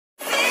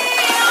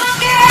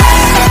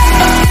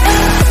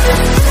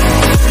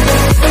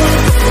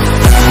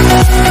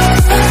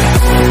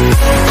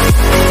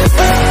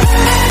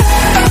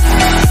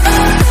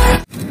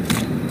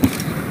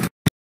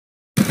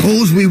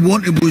All we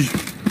wanted was...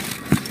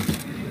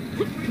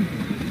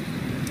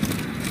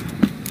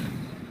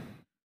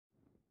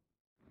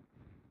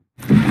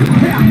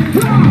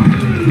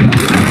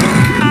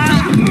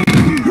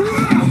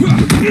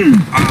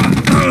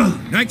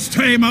 Next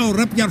time I'll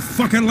rip your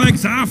fucking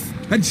legs off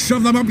and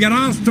shove them up your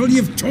arse till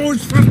you've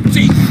toes for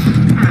teeth.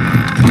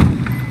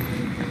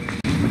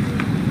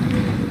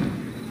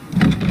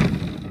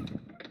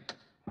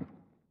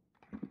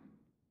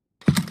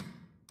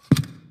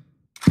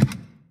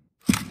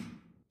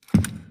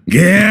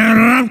 Get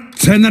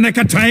out in the nick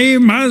of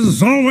time,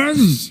 as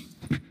always.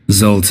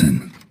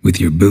 Zoltan,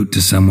 with your boot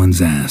to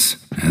someone's ass,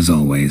 as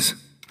always.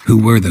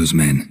 Who were those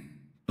men?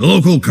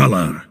 Local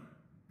colour.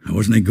 I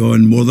wasn't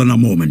gone more than a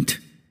moment.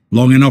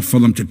 Long enough for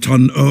them to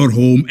turn our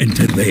home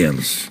into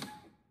theirs.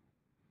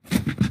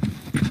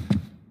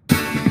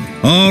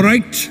 All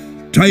right,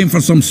 time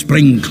for some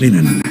spring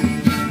cleaning.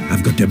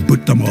 I've got to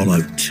boot them all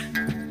out.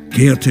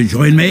 Care to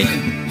join me?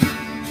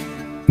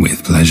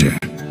 With pleasure.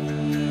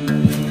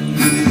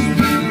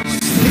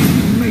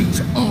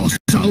 Mate,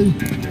 arsehole!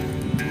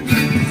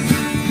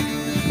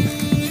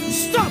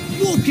 Stop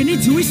walking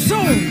into his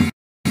soul!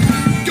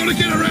 Gotta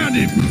get around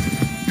him!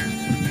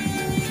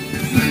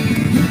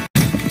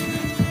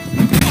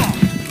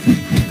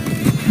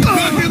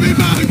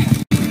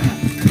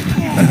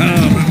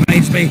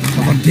 Reminds me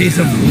of our days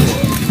of war.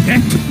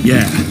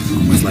 Yeah,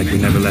 almost like we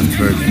never left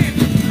Bergen.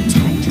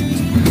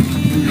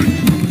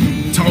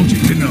 Told you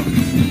to know.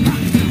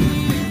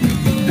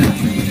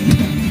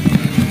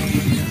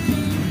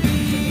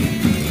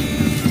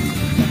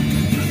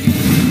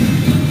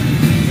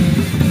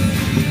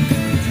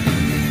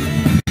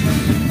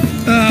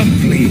 I'm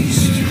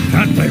pleased.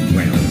 That went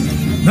well.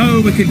 Now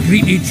we can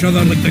greet each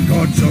other like the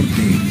gods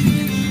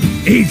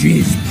ordained.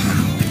 Ages,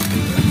 pal.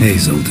 Hey,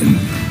 Zoltan.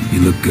 You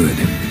look good.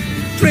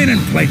 Training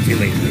plenty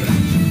lately.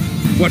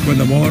 What with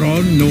the war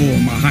on, no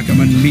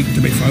Mahakaman meat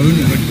to be found,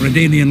 with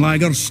Redanian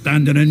lagers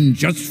standing in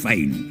just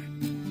fine.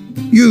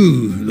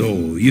 You,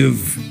 though,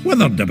 you've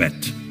withered a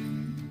bit.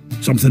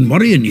 Something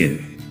worrying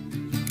you?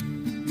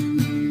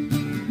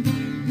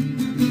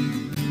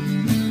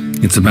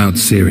 It's about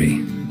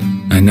Ciri.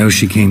 I know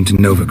she came to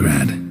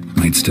Novigrad.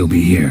 Might still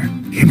be here.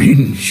 You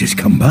mean she's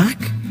come back?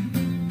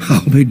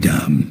 I'll be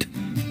damned.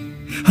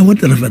 I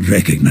wonder if I'd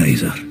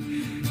recognise her.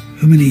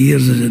 How many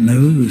years is it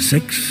now?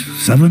 6?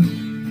 7?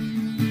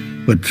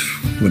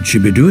 What'd she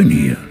be doing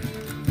here?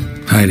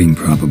 Hiding,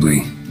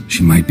 probably.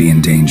 She might be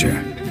in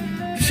danger.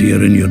 See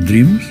her in your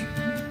dreams?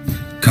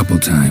 Couple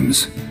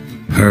times.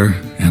 Her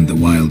and the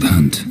Wild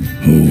Hunt.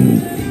 Oh,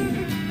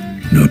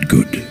 not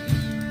good.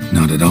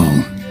 Not at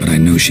all, but I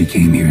know she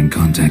came here and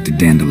contacted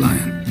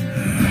Dandelion.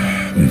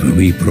 We've a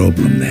wee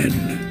problem then.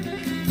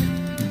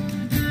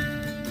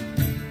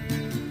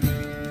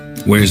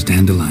 Where's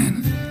Dandelion?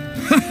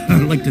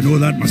 I'd like to know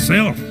that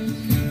myself.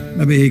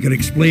 Maybe he could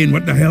explain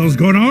what the hell's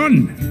going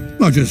on.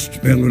 I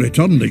just barely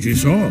returned, as you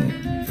saw.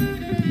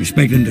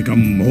 Expecting to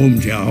come home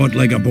to a hot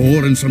like a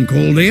boar and some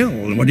cold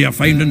ale. What do you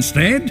find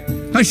instead?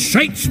 A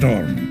shite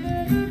storm.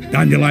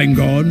 Dandelion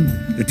gone,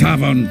 the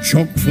tavern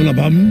chock full of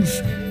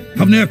bums.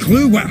 Have no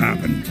clue what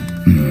happened.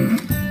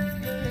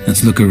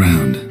 Let's look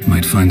around.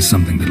 Might find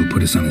something that'll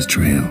put us on his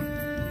trail.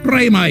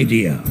 Prime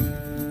idea.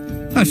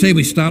 I say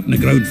we start on the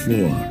ground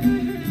floor.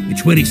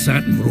 It's where he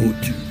sat and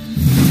wrote.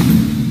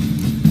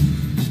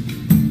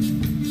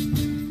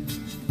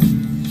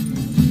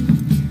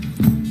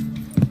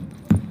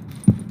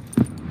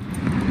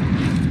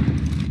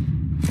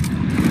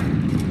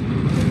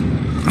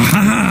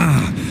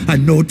 Aha! A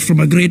note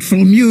from a grateful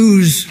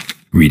muse.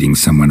 Reading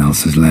someone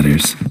else's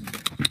letters.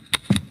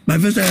 My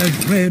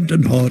visage red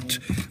and hot,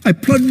 I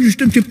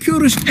plunged into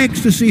purest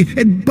ecstasy,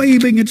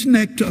 imbibing its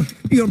nectar.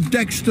 Your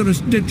dexterous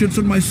digits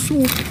on my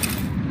soul.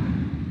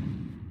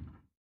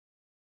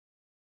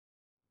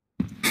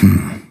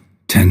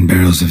 10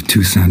 barrels of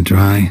Toussaint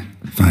Dry,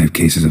 5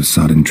 cases of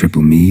sodden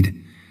triple mead.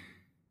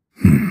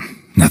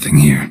 Nothing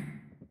here.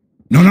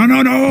 No,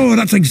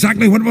 that's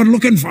exactly what we're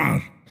looking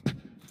for.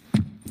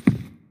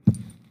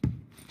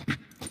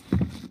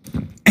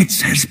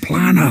 It's his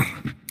planner.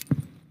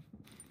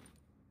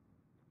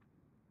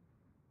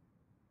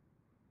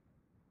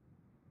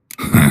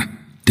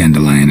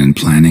 Dandelion and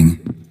planning?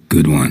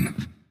 Good one.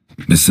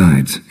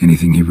 Besides,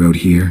 anything he wrote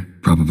here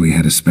probably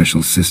had a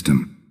special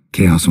system.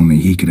 Chaos only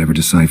he could ever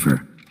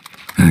decipher.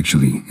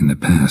 Actually, in the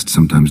past,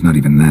 sometimes not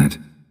even that.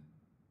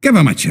 Give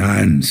him a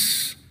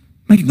chance.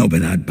 Might not be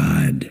that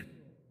bad.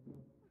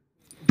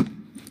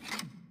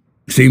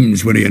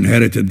 Seems when he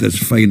inherited this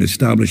fine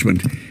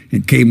establishment,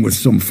 it came with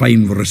some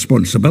fine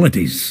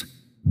responsibilities.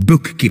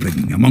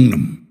 Bookkeeping among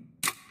them.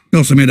 He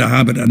also made a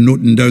habit of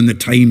noting down the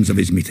times of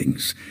his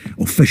meetings,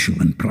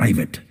 official and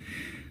private.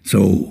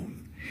 So,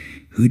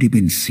 who'd he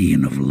been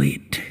seeing of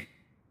late?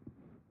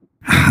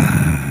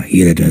 Ah,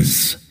 here it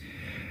is.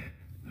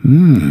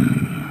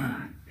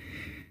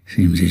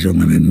 Seems he's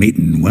only been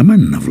meeting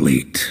women of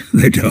late,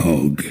 the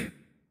dog.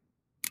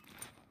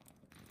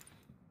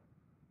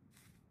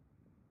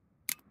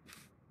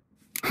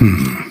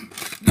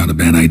 Not a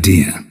bad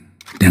idea.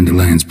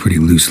 Dandelion's pretty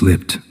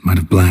loose-lipped. Might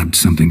have blabbed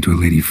something to a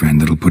lady friend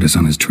that'll put us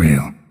on his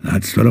trail.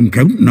 That's what I'm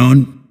counting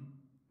on.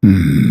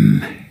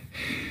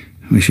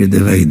 We should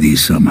divide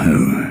these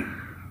somehow.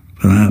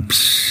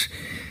 Perhaps...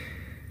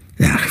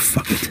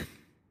 fuck it.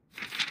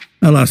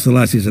 I'll ask the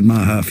lassies in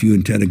my half, you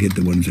interrogate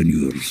the ones in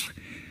yours.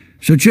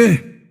 Such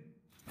a...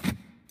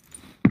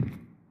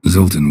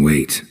 Zoltan,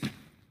 wait.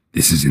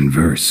 This is in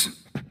verse.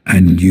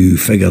 And you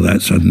figure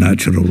that's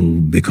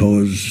unnatural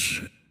because...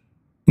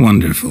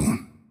 Wonderful.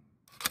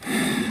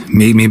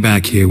 Meet me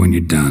back here when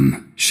you're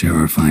done. Share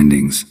our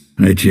findings.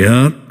 Right you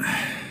are.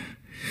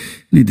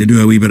 Need to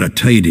do a wee bit of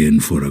tidying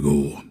before I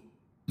go.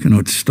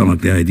 Cannot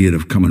stomach the idea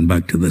of coming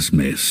back to this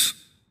mess.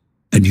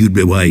 And you'd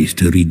be wise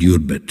to read your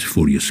bit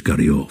before you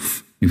scurry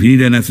off. If you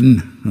need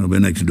anything, I'll be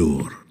next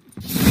door.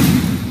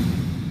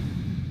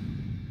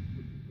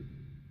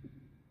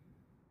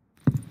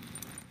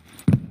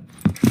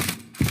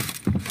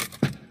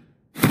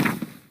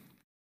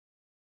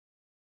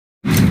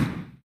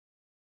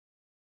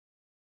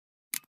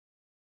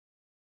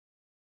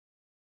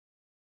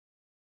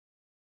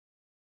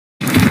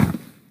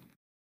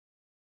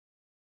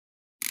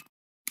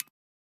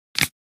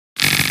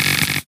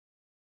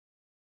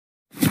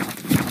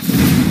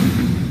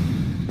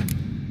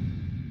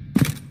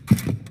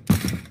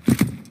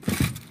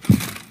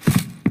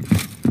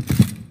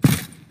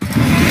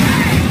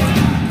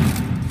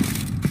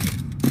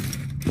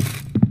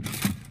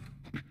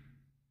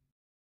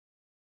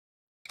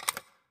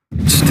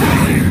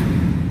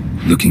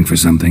 Looking for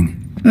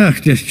something?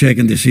 Just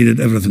checking to see that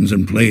everything's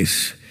in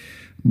place.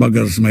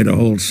 Buggers might have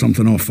hauled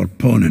something off for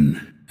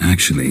pawning.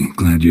 Actually,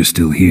 glad you're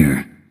still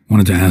here.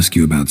 Wanted to ask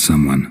you about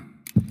someone.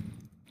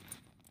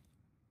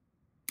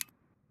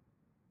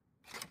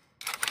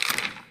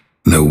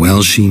 Though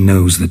well she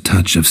knows the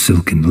touch of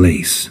silken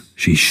lace,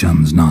 she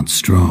shuns not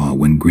straw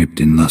when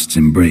gripped in lust's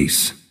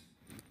embrace.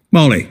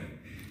 Molly,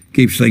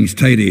 keeps things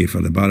tidy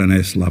for the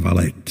Baroness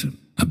Lavalette.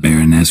 A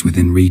baroness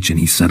within reach and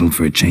he settled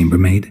for a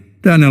chambermaid?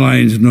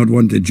 Dandelion's not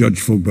one to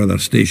judge folk by their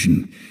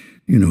station.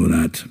 You know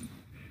that.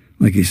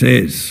 Like he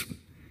says,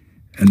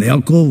 in the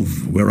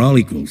alcove, we're all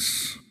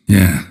equals.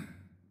 Yeah.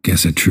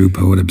 Guess a true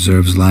poet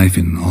observes life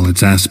in all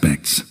its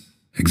aspects,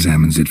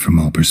 examines it from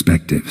all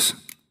perspectives.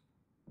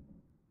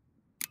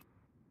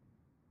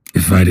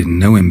 If I didn't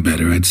know him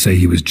better, I'd say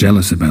he was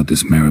jealous about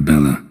this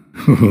Marabella.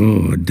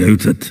 Oh,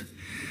 doubt it.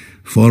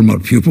 Former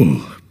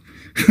pupil.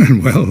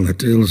 And well, the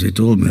tales he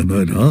told me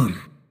about her.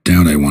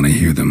 Doubt I want to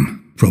hear them.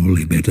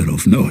 Probably better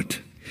off not.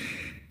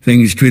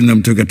 Things between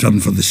them took a turn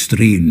for the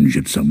strange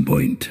at some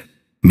point.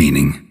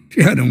 Meaning?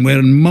 She had him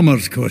wearing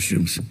mummers'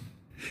 costumes.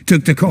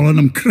 Took to calling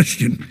him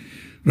Christian,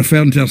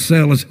 referring to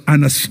herself as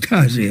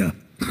Anastasia.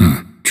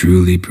 Huh,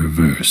 truly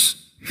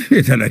perverse.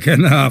 He didn't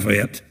ken half of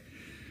it.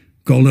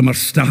 Called him her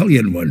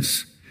stallion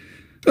once.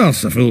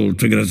 That's the fool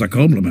took it as a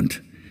compliment,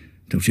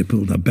 till she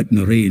pulled a bit in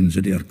the reins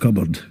into her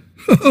cupboard.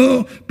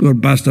 Oh, poor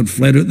bastard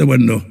fled out the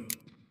window.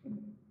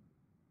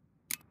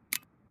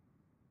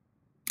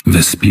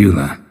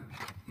 Vespula.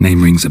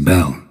 Name rings a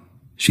bell.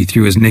 She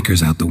threw his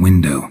knickers out the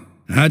window.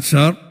 That's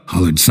her.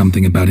 Hollered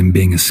something about him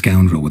being a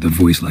scoundrel with a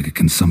voice like a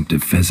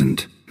consumptive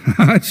pheasant.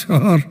 That's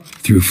her.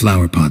 Threw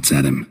flower pots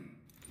at him.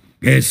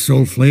 Guess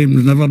soul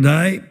flames never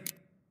die.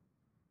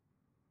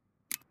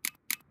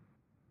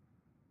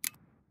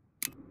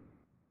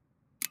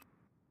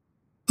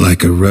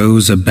 Like a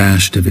rose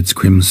abashed of its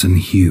crimson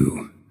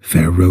hue,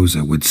 fair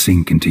Rosa would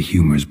sink into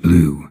humor's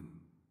blue.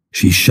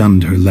 She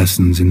shunned her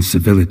lessons in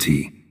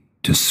civility,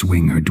 to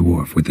swing her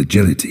dwarf with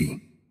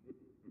agility.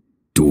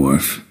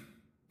 Dwarf?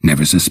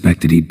 Never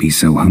suspected he'd be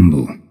so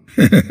humble.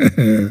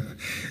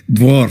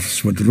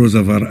 Dwarfs what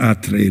Rosa var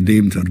Atre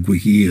named her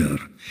Guihir.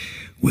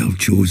 Well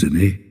chosen,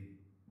 eh?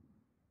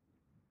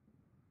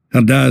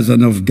 Her dad's a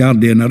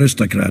Novgardian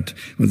aristocrat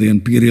with the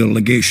Imperial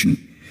Legation.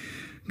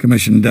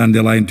 Commissioned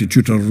Dandelion to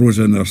tutor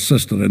Rosa and her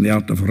sister in the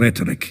art of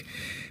rhetoric.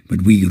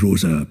 But we,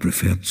 Rosa,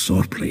 preferred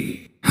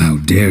swordplay. How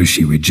dare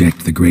she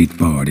reject the great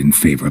bard in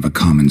favor of a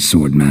common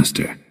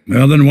swordmaster?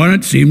 More than one,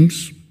 it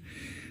seems.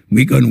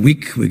 Week on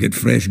week, we get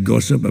fresh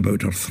gossip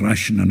about her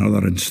thrashing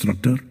another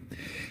instructor.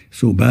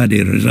 So bad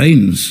he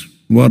resigns.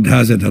 Word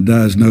has it her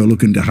dad's now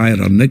looking to hire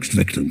her next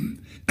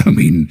victim.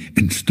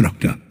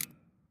 Instructor.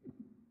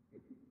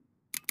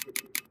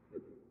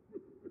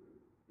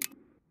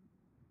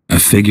 A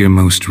figure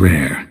most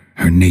rare,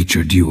 her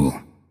nature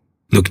dual.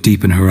 Look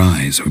deep in her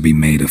eyes or be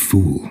made a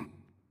fool.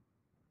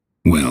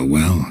 Well,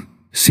 well,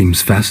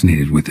 seems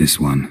fascinated with this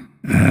one.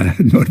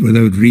 Not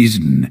without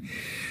reason.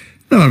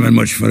 Never been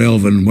much for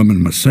elven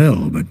women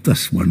myself, but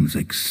this one's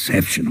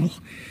exceptional.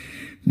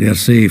 Dare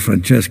say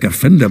Francesca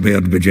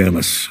Finderbeard be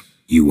jealous.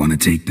 You want to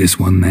take this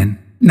one, then?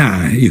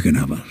 Nah, you can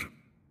have her.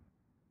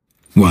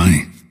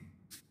 Why?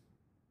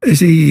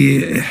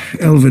 See,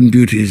 elven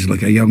beauty's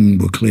like a young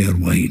Beauclair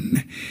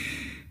wine,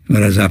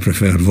 whereas I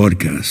prefer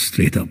vodka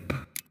straight up.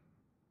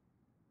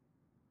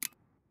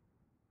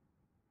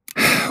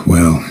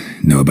 Well,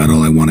 know about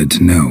all I wanted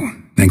to know.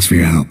 Thanks for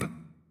your help.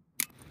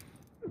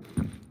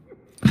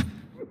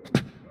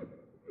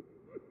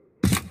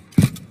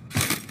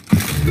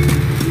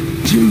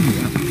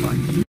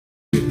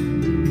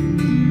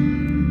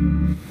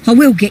 I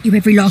will get you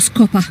every last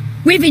copper,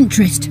 with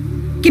interest.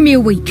 Give me a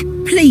week,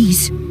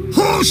 please.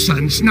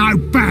 Horson's no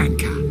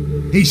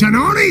banker. He's an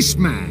honest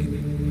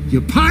man.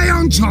 You pay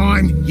on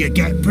time, you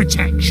get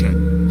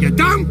protection. You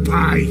don't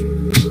pay...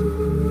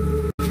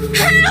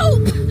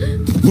 Help!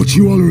 What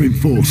you hollering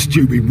for,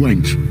 stupid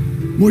wench?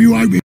 What are you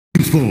hoping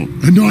for?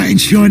 A knight in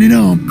shining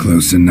arm?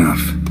 Close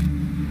enough.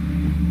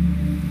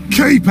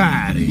 Keep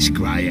out of this,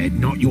 greyhead,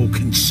 not your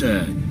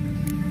concern.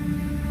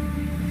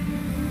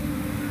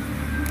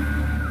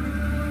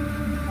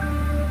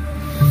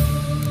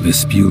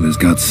 Vespula's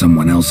got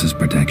someone else's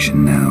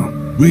protection now.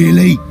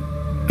 Really?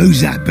 Who's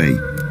that be?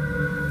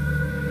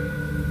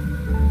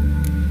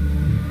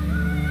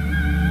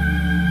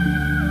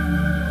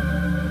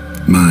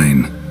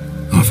 Mine.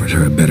 Offered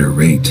her a better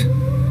rate.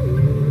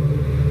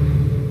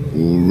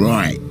 All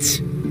right.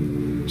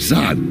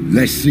 So,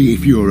 let's see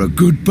if you're a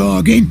good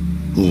bargain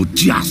or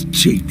just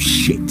cheap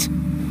shit.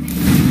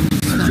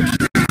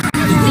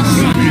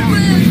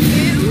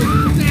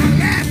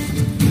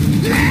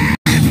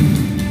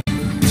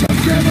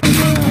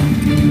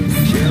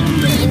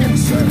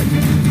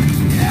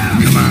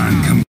 Come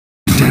on, come.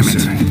 Damn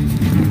it.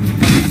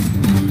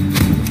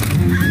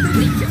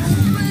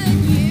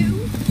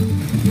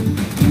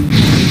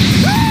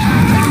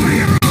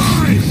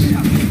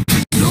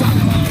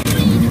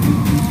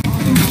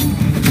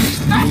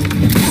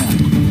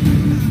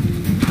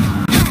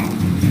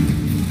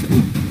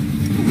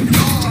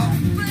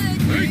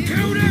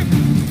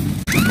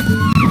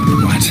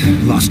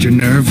 Lost your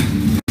nerve?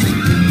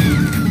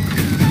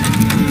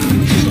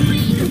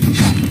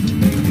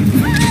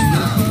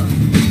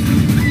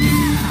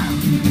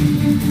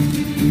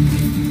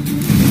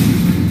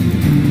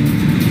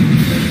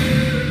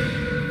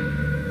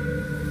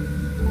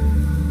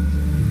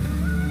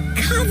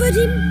 Covered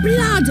in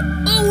blood,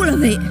 all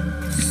of it.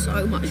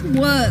 So much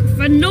work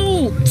for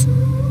naught.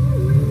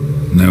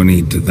 No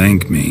need to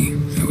thank me.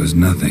 It was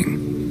nothing.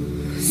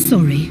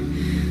 Sorry.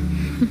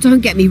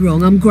 Don't get me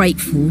wrong, I'm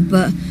grateful,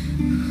 but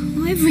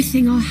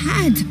everything I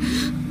had,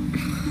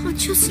 I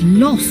just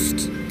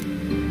lost.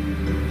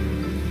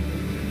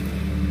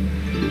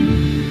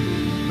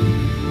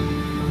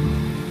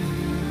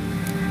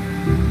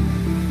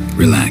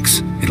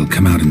 Relax. It'll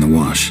come out in the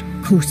wash.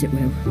 Of course it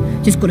will.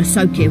 Just got to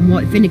soak it in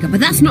white vinegar,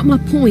 but that's not my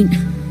point.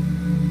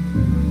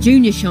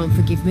 Junior shan't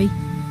forgive me.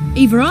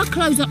 Either I'll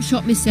close up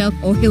shop myself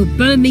or he'll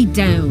burn me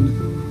down.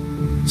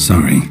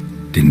 Sorry.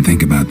 Didn't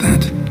think about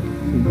that.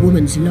 A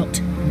woman's lot.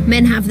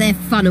 Men have their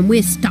fun and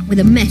we're stuck with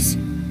a mess.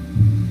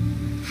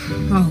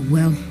 Oh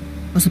well,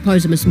 I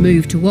suppose I must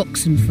move to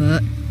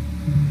Oxenfurt.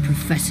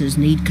 Professors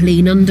need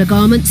clean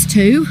undergarments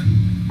too.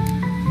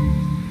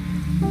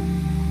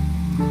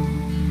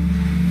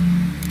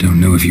 Don't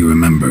know if you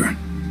remember.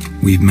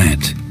 We've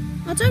met.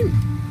 I don't...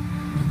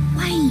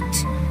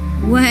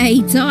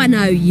 Wait, I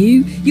know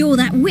you. You're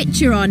that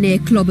witcher I near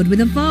clobbered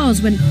with a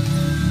vase when...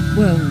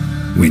 Well...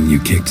 When you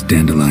kicked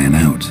Dandelion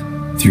out.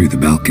 Through the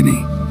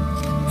balcony.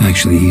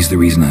 Actually, he's the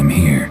reason I'm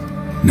here.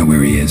 Know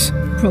where he is?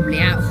 Probably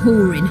out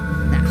whoring.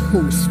 That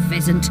horse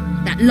pheasant.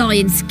 That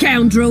lying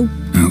scoundrel.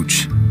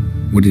 Ouch.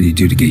 What did he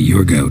do to get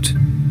your goat?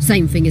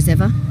 Same thing as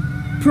ever.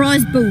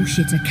 Prize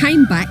bullshitter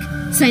came back,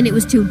 saying it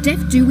was till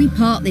death do we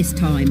part this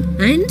time.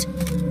 And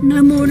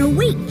no more than a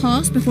week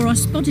passed before I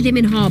spotted him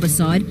in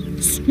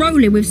Harbourside,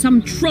 strolling with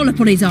some trollop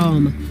on his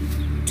arm.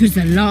 'Twas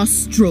the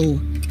last straw.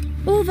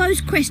 All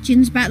those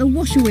questions about the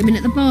washerwomen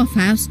at the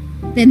bathhouse,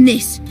 then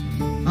this.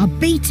 I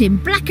beat him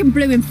black and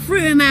blue and threw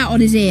him out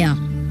on his ear.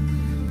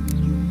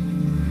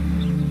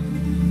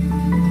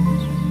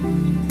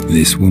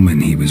 This woman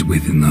he was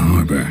with in the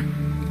harbour.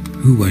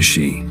 Who was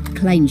she?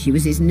 Claimed she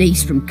was his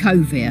niece from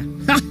Kovir.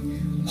 Ha!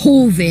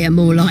 Horvir,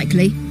 more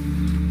likely.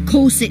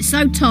 Corset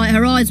so tight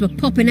her eyes were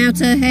popping out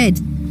her head.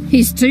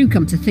 His too,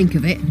 come to think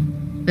of it.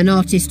 An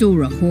artist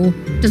or a whore.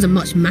 Doesn't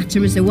much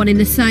matter as they're one in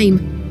the same.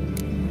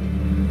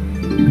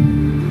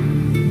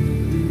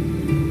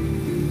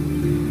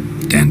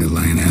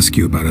 Dandelion ask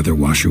you about other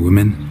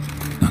washerwomen?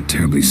 Not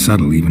terribly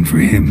subtle even for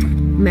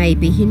him.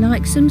 Maybe he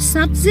likes some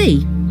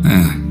sudsy.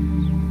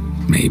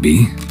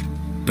 Maybe.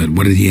 But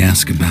what did he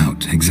ask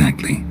about,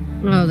 exactly?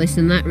 Oh, this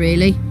and that,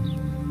 really.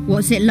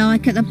 What's it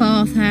like at the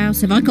bathhouse?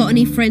 Have I got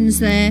any friends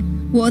there?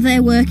 What are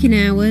their working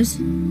hours?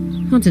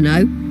 I don't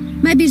know.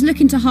 Maybe he's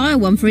looking to hire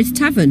one for his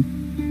tavern.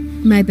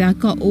 Maybe I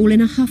got all in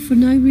a huff for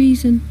no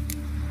reason.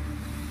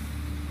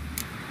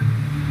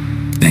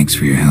 Thanks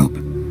for your help.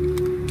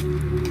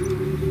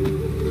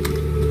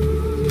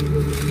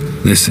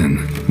 Listen,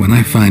 when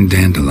I find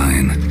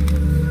Dandelion,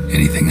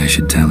 anything I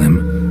should tell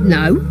him?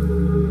 No.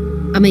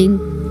 I mean,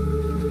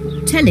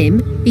 tell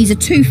him he's a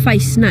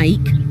two-faced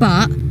snake,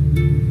 but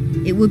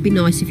it would be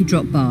nice if he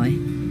dropped by.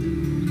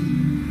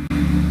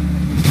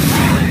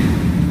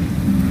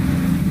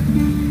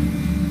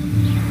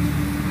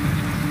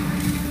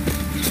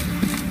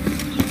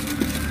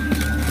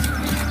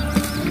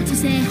 What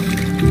is there?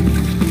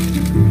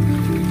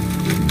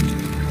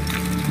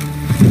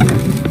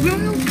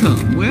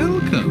 Welcome,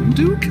 welcome.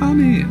 Do come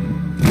in.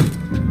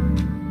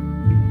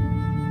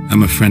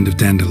 I'm a friend of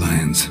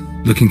Dandelion's,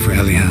 looking for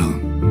Elial.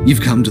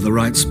 You've come to the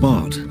right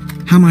spot.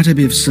 How might I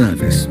be of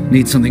service?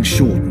 Need something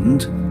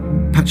shortened?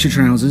 Patch your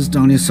trousers,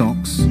 darn your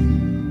socks.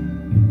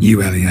 You,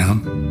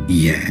 Eliel?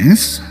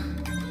 Yes?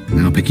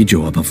 Now pick your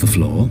jaw up off the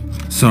floor.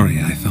 Sorry,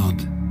 I thought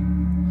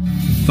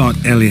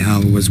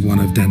Eliel was one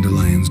of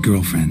Dandelion's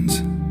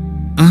girlfriends.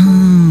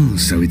 Oh,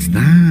 so it's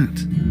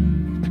that.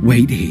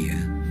 Wait here.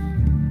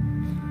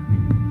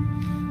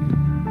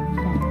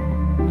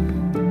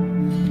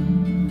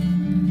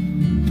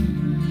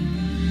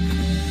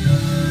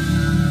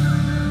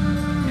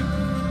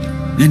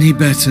 Any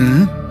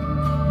better?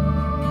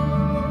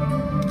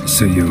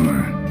 So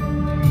you're...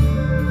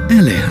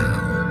 Eliel.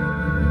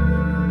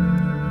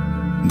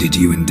 Did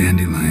you and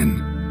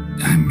Dandelion...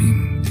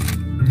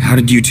 how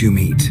did you two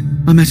meet?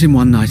 I met him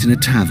one night in a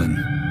tavern.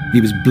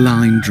 He was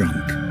blind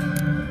drunk.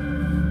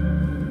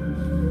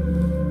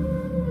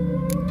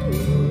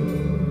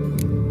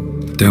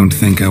 Don't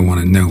think I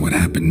want to know what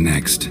happened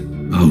next.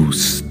 Oh,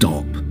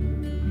 stop.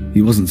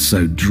 He wasn't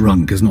so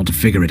drunk as not to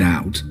figure it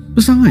out.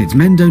 Besides,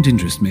 men don't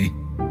interest me.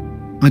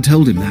 I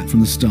told him that from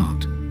the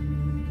start.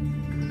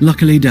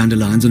 Luckily,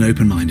 Dandelion's an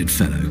open-minded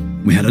fellow.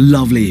 We had a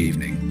lovely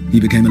evening. He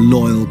became a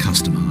loyal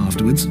customer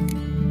afterwards.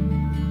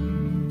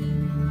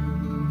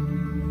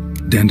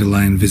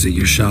 Dandelion visit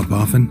your shop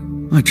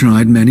often? I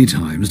tried many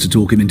times to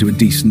talk him into a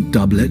decent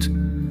doublet.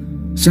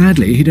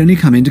 Sadly, he'd only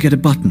come in to get a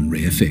button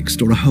rear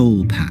fixed or a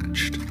hole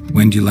patched.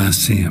 When did you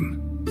last see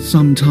him?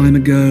 Some time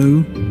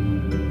ago.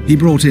 He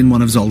brought in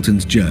one of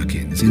Zoltan's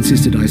jerkins,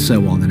 insisted I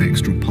sew on an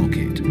extra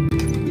pocket.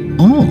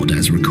 Odd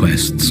as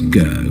requests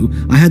go,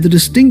 I had the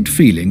distinct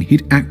feeling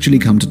he'd actually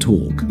come to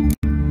talk.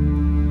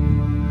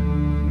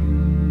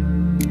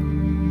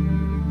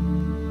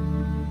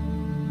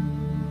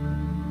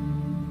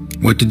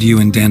 What did you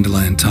and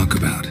Dandelion talk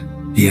about?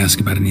 He asked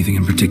about anything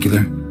in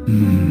particular?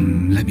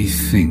 Let me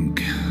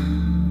think.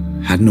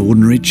 Had an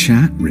ordinary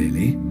chat,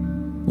 really.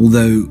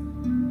 Although,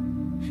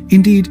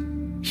 indeed,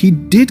 he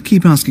did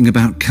keep asking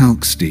about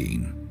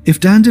Kalkstein. If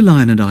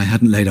Dandelion and I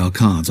hadn't laid our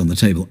cards on the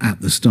table at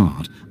the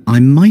start, I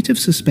might have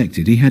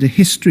suspected he had a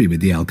history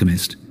with the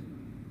alchemist.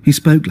 He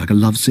spoke like a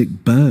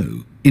lovesick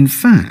beau. In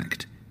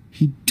fact,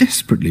 he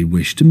desperately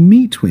wished to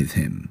meet with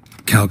him.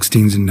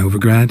 Kalkstein's in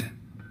Novigrad?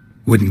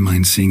 Wouldn't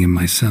mind seeing him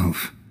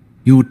myself.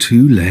 You're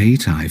too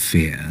late, I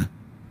fear.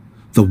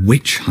 The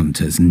witch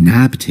hunters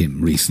nabbed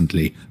him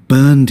recently,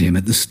 burned him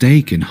at the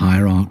stake in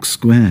Hierarch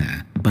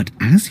Square. But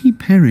as he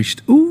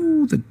perished,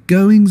 the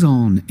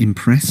goings-on,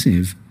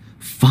 impressive.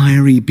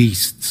 Fiery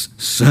beasts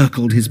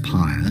circled his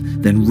pyre,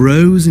 then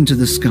rose into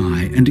the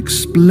sky and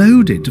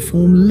exploded to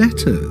form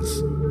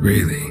letters.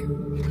 Really?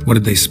 What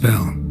did they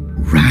spell?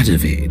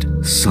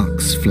 Radovid,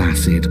 sucks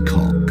flaccid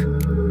cock.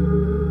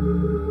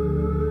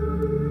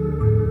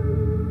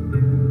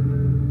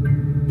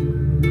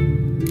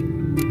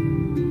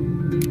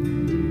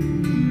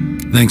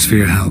 Thanks for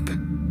your help,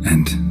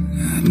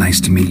 and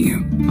nice to meet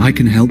you. I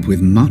can help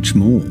with much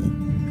more.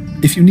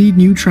 If you need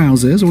new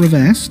trousers or a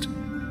vest,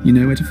 you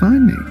know where to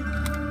find me.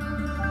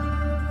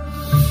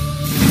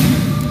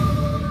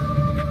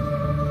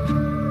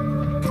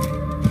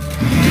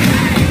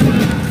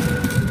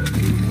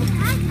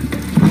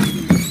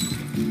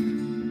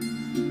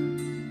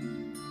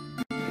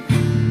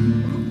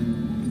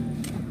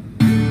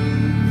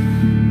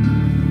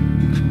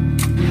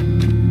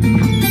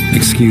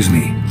 Excuse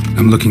me.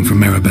 I'm looking for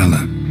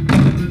Marabella.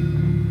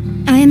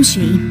 I am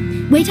she.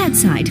 Wait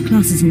outside.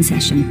 Class is in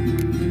session.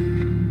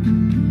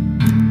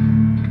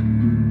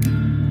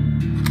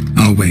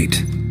 I'll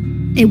wait.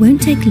 It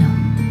won't take long.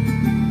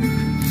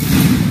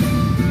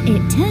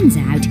 It turns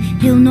out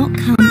he'll not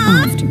come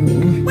after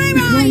all. Where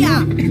are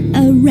ya?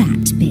 A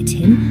rat bit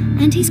him,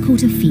 and he's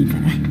caught a fever.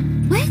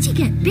 Where'd he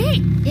get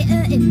bit? It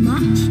hurt him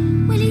much.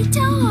 Will he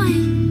die?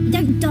 You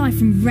don't die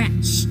from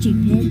rats,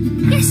 stupid.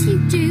 Yes, you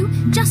do.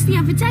 Just the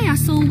other day I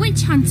saw a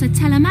witch hunter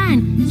tell a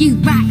man, "You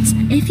rat,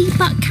 if he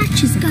but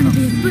catches a Gonna cock,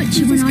 be a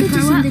butcher he's when as I good as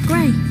grow in up." the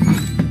grave."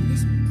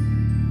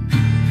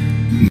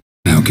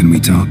 Now can we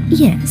talk?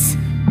 Yes.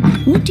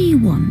 What do you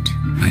want?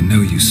 I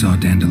know you saw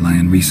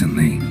Dandelion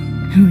recently.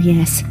 Oh,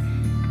 yes.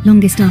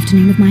 Longest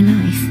afternoon of my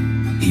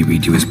life. He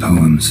read you his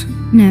poems.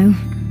 No.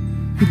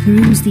 We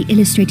perused the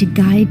illustrated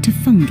guide to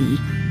fungi.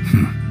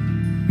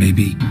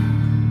 Maybe...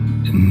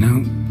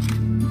 No.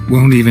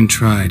 Won't even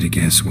try to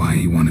guess why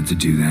he wanted to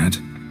do that.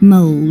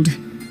 Mould.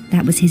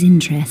 That was his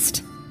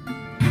interest.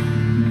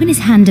 When his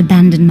hand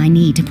abandoned my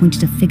knee to point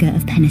at a figure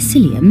of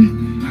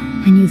penicillium,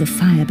 I knew the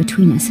fire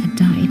between us had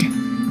died.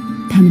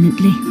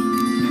 Permanently.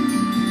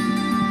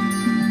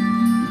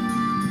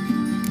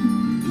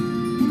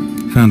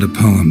 Found a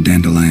poem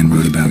Dandelion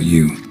wrote about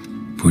you.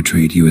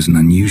 Portrayed you as an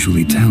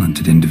unusually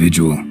talented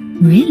individual.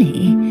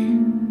 Really?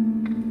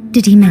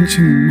 Did he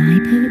mention my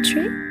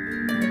poetry?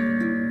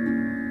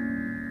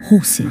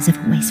 Horses have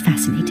always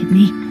fascinated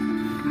me.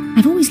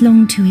 I've always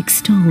longed to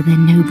extol their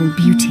noble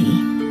beauty.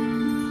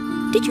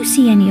 Did you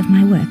see any of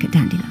my work at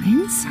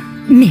Dandelion's?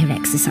 Mere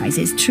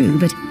exercises, true,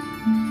 but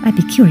I'd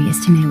be curious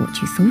to know what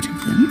you thought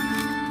of them.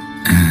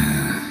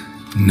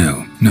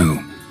 No.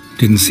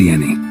 Didn't see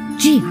any.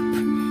 Gee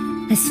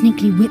up. A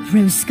snaky whip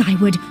rose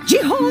skyward.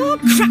 Jee-haw!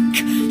 Crack!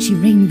 She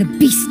reined the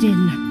beast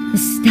in. The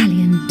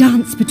stallion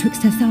danced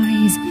betwixt her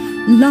thighs.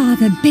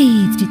 Lather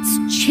bathed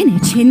its chinny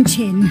chin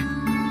chin.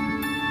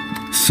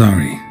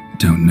 Sorry,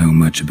 don't know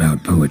much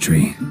about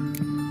poetry.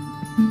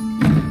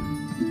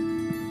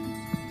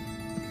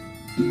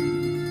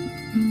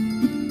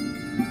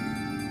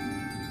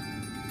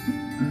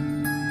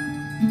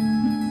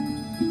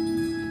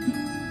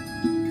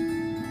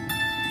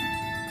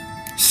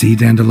 See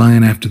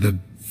Dandelion after the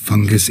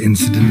fungus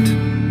incident?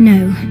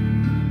 No.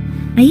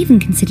 I even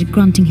considered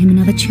granting him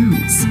another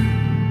chance.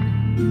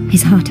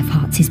 His heart of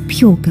hearts is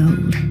pure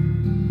gold.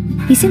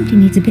 He simply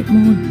needs a bit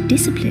more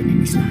discipline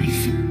in his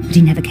life. But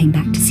he never came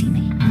back to see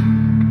me.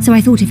 So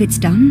I thought if it's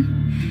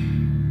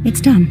done,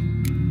 it's done.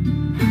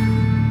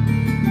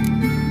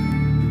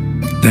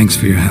 Thanks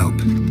for your help.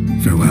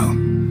 Farewell.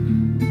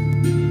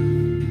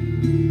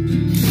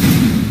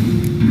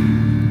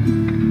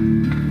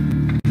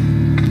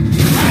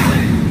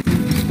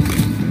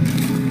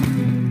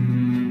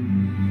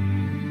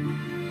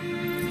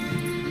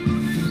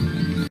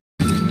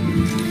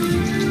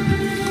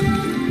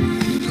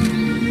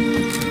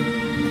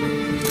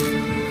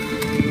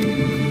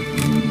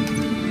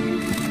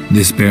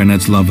 This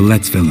Baronet's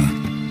Lavalettes villa.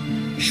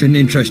 Shouldn't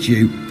interest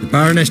you. The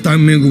Baroness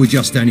don't mingle with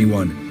just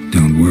anyone.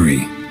 Don't worry.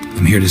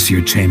 I'm here to see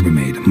your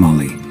chambermaid,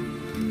 Molly.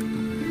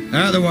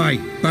 Out of the way.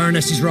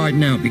 Baroness is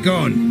riding out. Be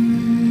gone.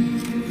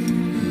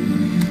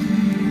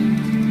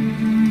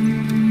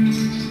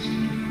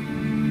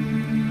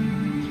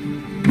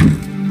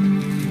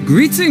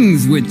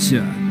 Greetings,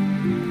 Witcher.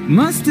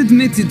 Must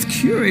admit it's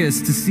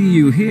curious to see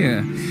you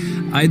here.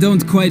 I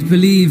don't quite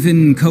believe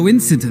in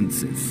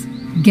coincidences.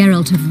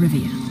 Geralt of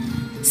Rivia,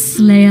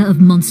 Slayer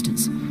of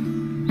monsters,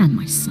 and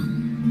my son.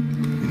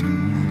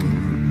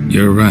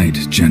 You're right,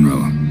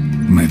 General.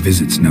 My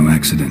visit's no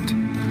accident.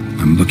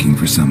 I'm looking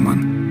for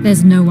someone.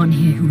 There's no one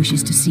here who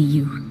wishes to see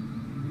you.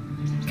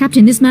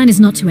 Captain, this man is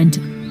not to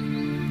enter.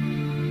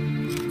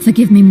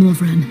 Forgive me,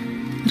 Morvran,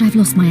 but I've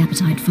lost my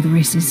appetite for the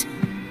races.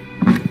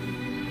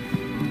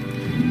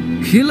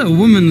 Kill a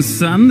woman's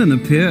son and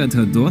appear at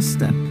her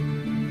doorstep?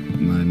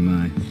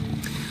 My.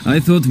 I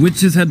thought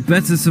witches had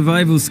better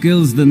survival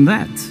skills than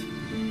that.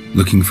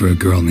 Looking for a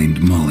girl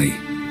named Molly.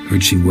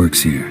 Heard she works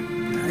here.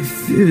 I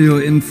fear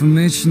your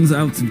information's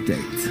out of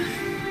date.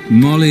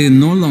 Molly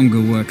no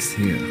longer works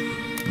here.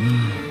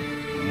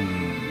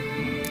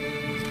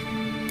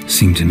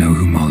 Seem to know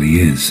who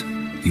Molly is.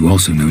 You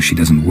also know she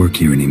doesn't work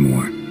here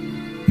anymore.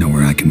 Know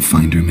where I can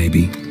find her,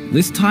 maybe?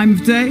 This time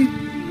of day?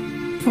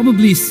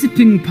 Probably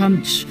sipping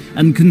punch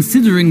and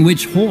considering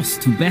which horse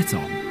to bet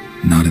on.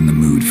 Not in the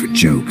mood for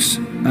jokes.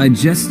 I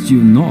jest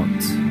you not.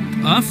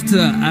 After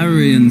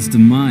Arian's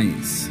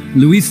demise,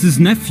 Louise's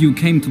nephew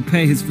came to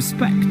pay his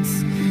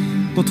respects.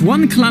 But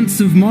one glance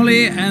of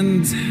Molly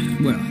and,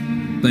 well,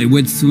 they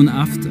wed soon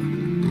after.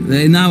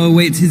 They now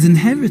await his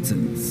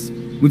inheritance.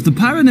 With the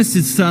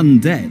Baroness's son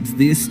dead,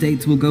 the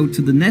estate will go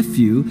to the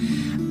nephew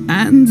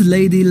and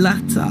Lady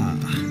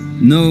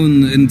Latar,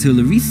 known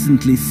until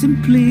recently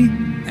simply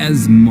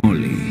as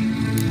Molly.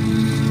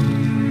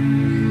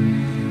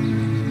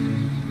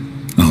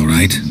 All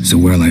right, so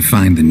where'll I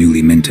find the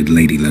newly minted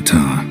Lady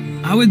Latar?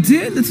 Our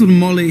dear little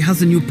Molly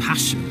has a new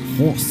passion,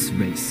 horse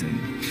racing.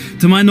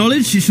 To my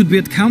knowledge, she should be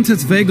at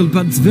Countess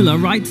Vegelbud's villa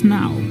right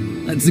now.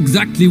 That's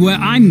exactly where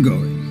I'm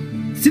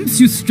going.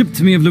 Since you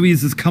stripped me of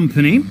Louise's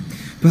company,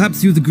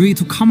 perhaps you'd agree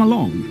to come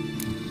along.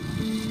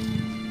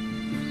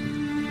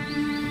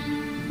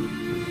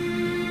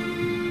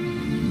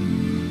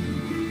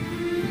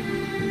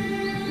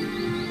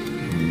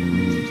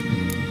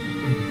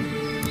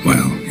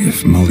 Well,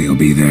 if Molly'll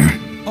be there.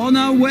 On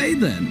our way,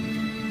 then.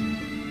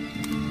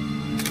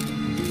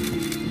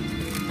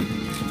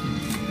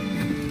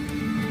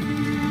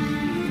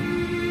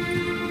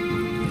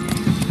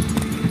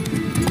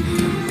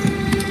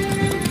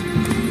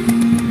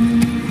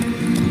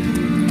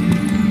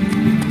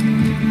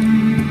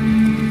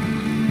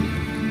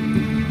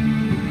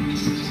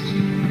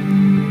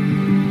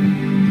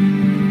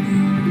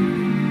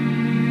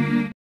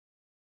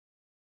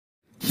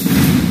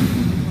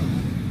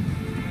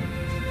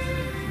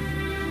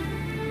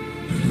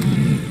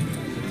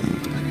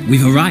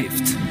 We've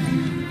arrived.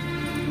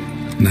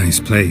 Nice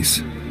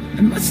place.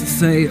 I must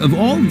say, of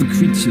all the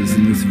creatures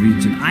in this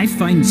region, I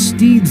find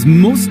steeds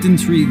most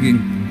intriguing.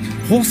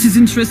 Horses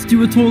interest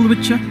you at all,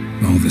 Witcher?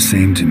 All the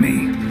same to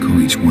me. Call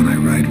each one I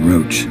ride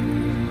Roach.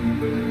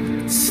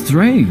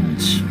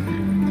 Strange.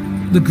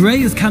 The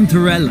grey is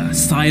Cantarella,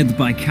 sired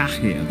by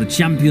Cahir, the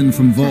champion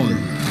from Vol.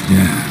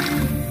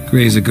 Yeah.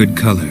 Gray's a good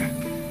color.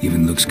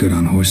 Even looks good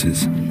on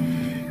horses.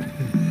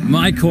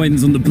 My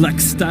coin's on the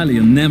black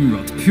stallion,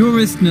 Nemrod,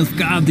 purest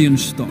Nilfgaardian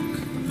stock.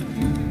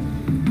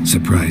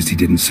 Surprised he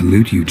didn't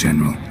salute you,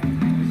 General.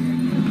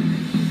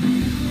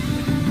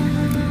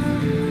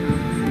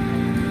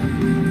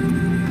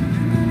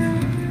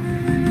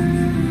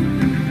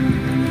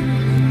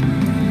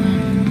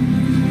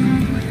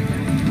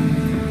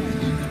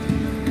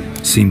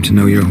 Seem to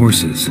know your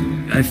horses.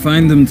 I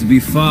find them to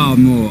be far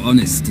more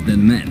honest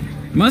than men.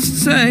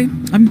 Must say,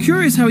 I'm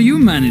curious how you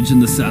manage in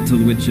the saddle,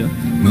 Witcher.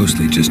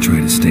 Mostly just try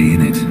to stay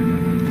in it.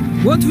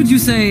 What would you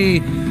say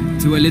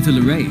to a little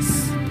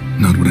race?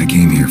 Not what I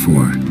came here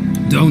for.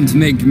 Don't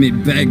make me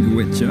beg,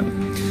 Witcher.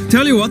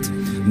 Tell you what,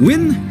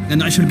 win,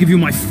 and I shall give you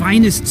my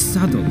finest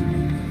saddle,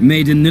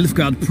 made in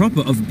Nilfgaard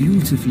proper of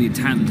beautifully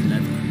tanned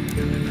leather.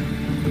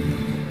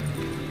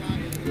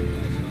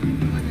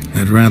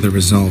 I'd rather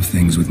resolve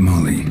things with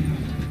Molly.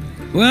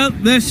 Well,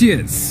 there she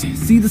is.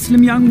 See the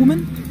slim young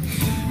woman?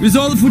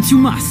 Resolve what you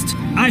must.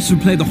 I shall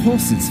play the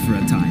horses for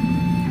a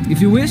time.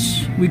 If you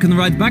wish, we can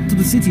ride back to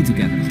the city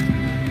together.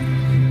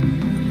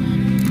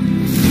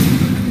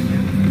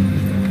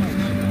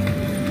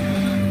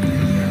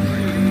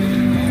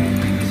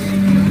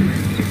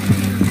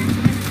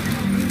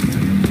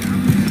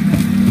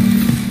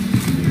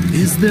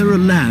 Is there a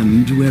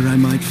land where I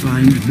might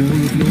find more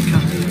of your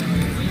kind?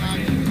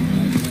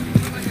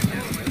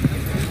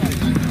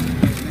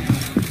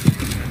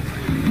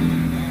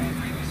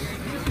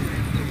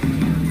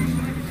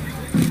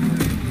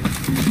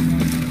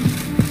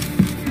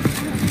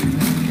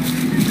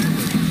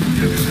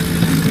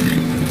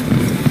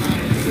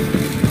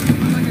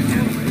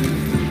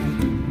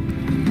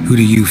 Who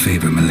do you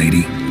favor,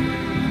 milady?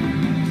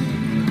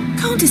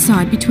 Can't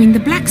decide between the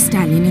black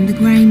stallion and the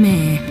grey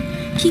mare.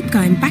 Keep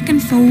going back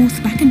and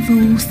forth, back and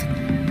forth.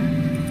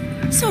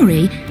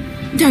 Sorry,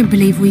 don't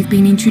believe we've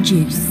been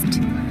introduced.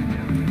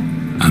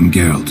 I'm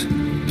Geralt.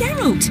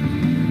 Geralt!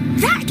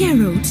 That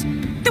Geralt!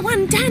 The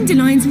one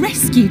Dandelion's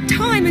rescued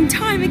time and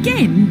time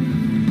again.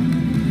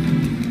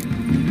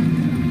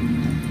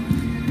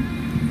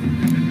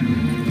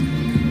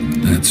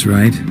 That's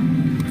right.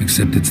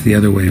 Except it's the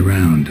other way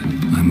around.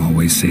 I'm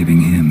always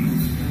saving him.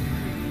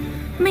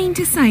 Mean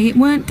to say it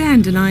weren't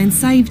Dandelion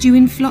saved you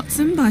in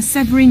Flotsam by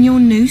severing your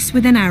noose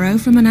with an arrow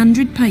from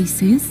 100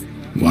 paces?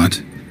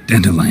 What?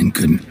 Dandelion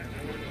couldn't...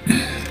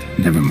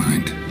 Never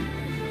mind.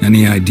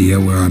 Any idea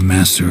where our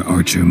master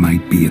archer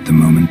might be at the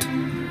moment?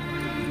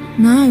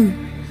 No.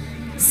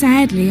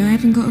 Sadly, I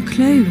haven't got a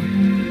clue.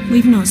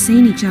 We've not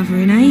seen each other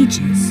in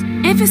ages.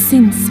 Ever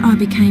since I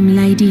became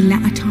Lady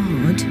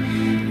Latard,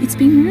 it's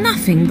been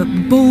nothing but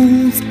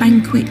balls,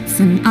 banquets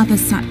and other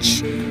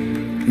such...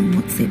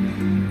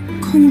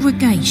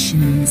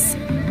 congregations.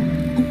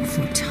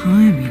 Awful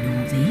tiring,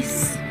 all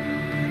this.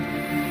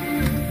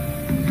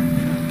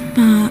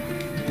 But...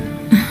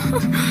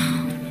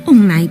 or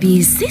maybe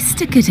his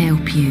sister could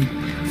help you.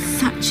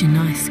 Such a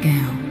nice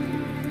girl.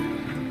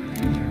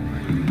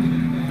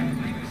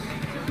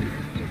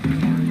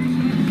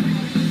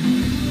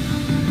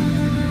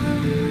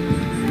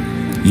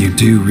 You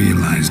do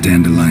realize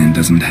Dandelion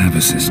doesn't have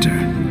a sister?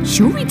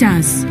 Sure he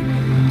does.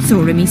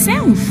 Saw him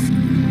myself.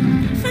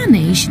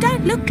 Funny, she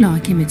don't look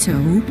like him at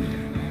all.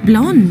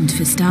 Blonde,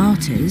 for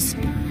starters.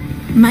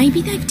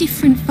 Maybe they've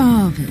different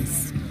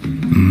fathers.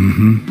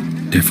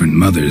 Mm-hmm. Different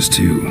mothers,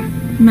 too.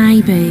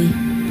 Maybe.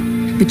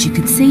 But you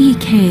could see he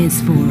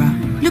cares for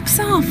her. Looks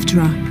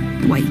after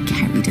her. The way he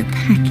carried her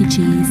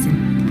packages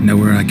and... Know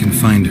where I can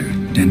find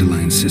her,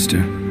 Dandelion's sister?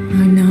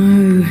 I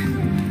know.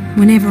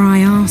 Whenever I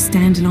asked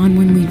Dandelion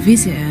when we'd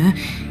visit her,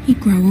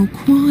 he'd grow all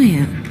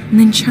quiet and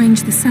then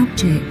change the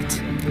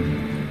subject.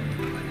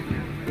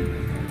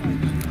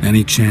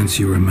 Any chance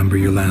you remember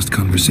your last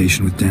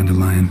conversation with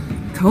Dandelion?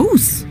 Of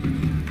course.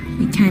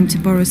 We came to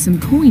borrow some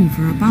coin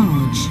for a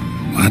barge.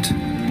 What?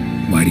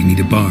 Why do you need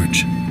a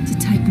barge? To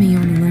take me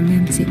on a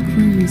romantic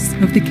cruise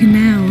of the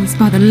canals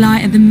by the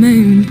light of the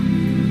moon.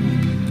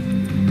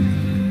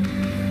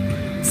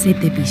 Said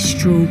there'd be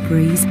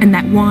strawberries and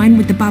that wine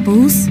with the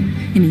bubbles,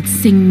 and he'd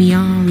sing me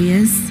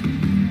arias.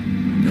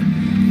 But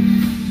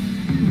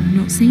I've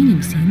not seen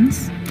him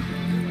since.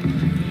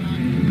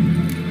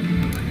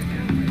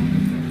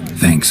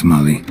 Thanks,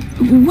 Molly.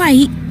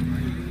 Wait,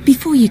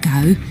 before you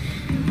go,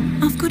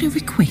 I've got a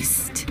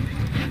request.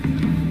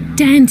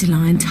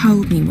 Dandelion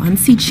told me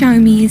once he'd show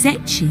me his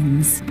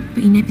etchings,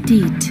 but he never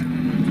did.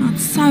 I'd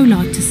so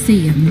like to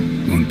see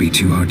them. Won't be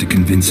too hard to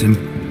convince him.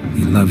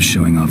 He loves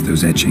showing off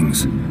those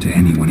etchings to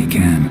anyone he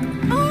can.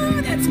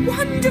 Oh, that's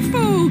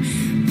wonderful!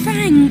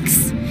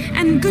 Thanks,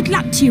 and good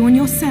luck to you on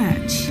your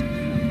search.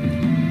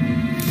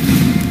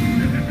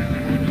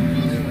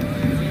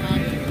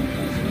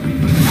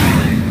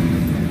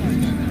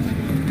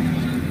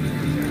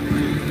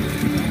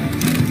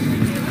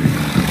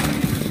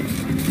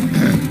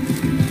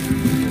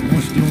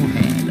 What's your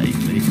hair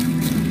lately?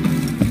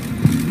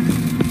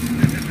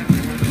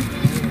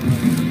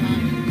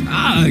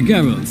 Ah,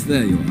 Geralt,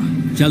 there you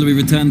are. Shall we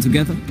return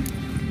together?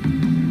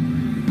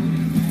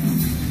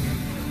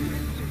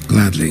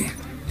 Gladly.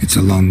 It's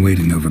a long way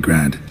to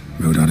Novigrad.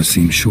 Road ought to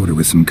seem shorter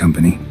with some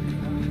company.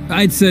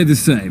 I'd say the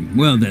same.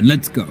 Well then,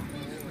 let's go.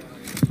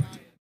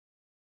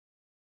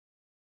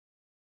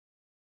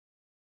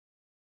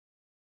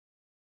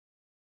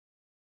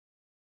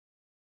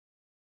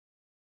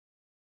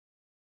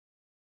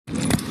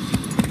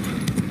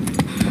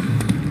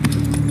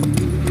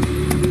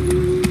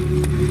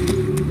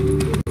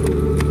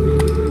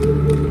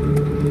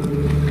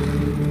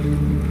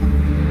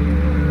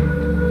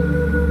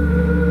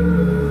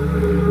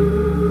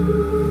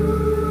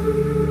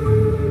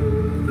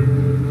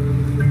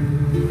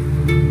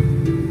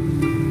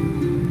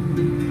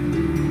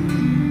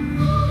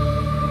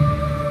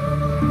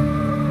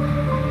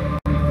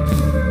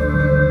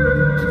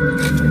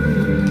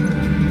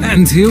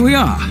 And here we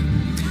are.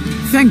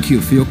 Thank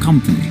you for your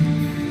company.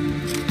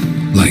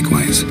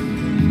 Likewise.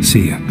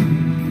 See ya.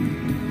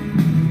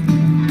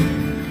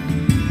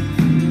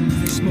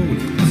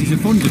 He's a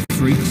fond of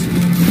treats.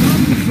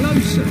 Come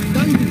closer.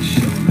 Don't be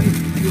shy.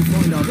 You'll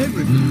find out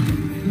everything.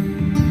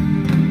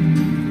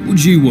 What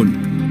do you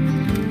want?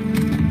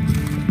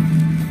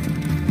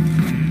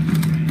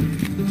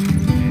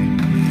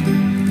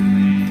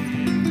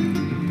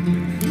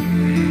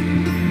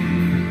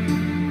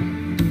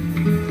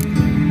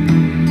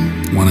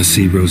 Want to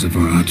see Rosa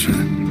Varatra?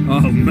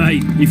 Oh,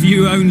 mate, if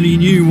you only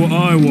knew what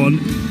I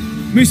want.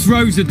 Miss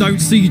Rosa don't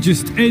see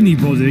just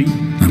anybody.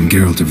 I'm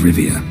Geralt of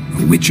Rivia,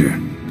 a witcher.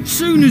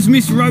 Soon as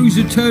Miss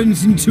Rosa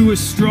turns into a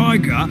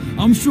striker,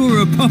 I'm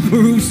sure her papa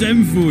will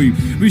send for you.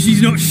 But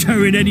she's not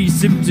showing any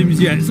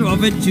symptoms yet, so I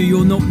venture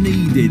you're not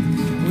needed.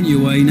 On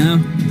your way now.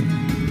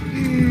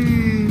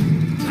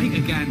 Take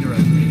a gander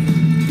over here.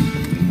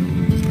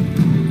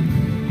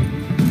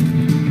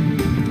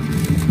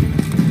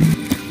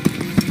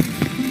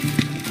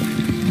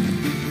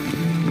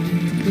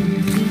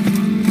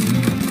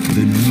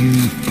 The new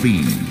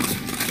fiend.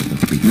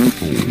 The big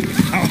fool.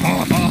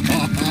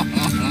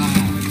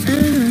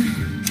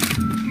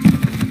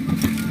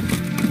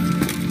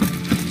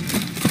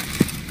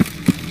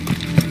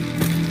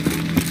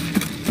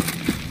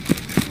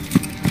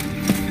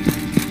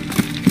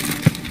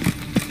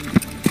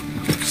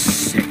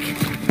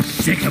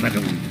 Sick of it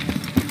all.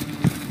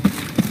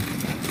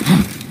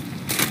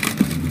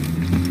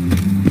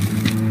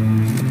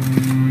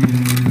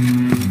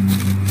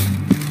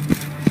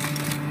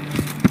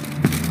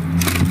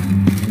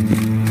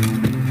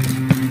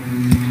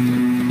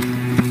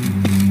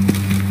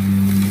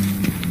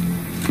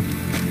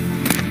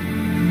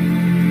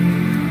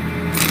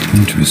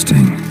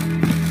 Interesting.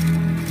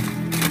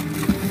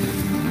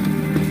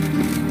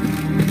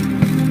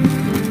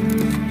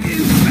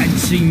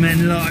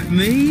 Men like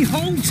me,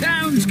 whole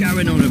town's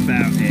going on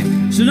about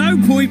it. So no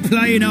point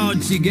playing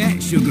hard to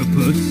get, Sugar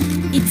Puss.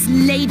 It's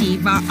Lady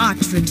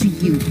Varatra to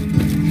you.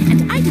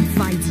 And I'd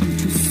advise you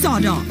to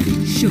sod off,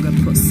 Sugar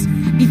Puss,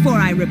 before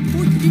I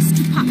report this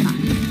to Papa.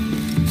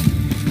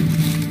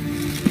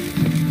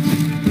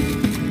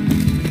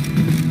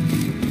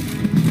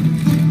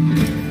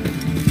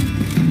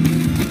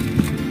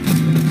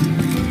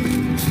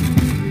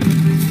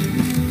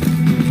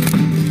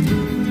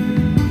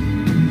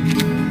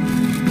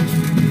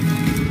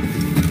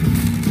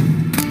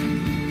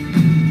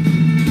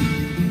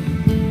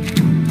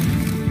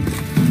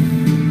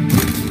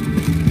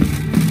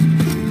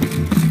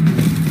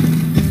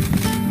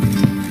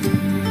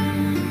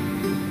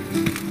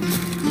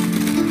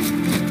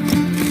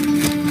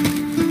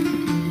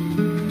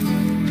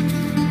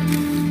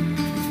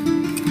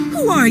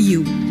 are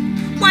you?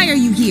 Why are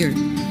you here?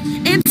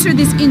 Answer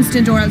this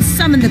instant or I'll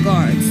summon the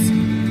guards.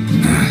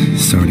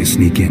 Sorry to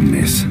sneak in,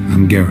 miss.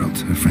 I'm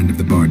Geralt, a friend of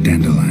the bard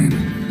Dandelion.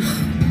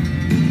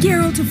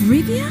 Geralt of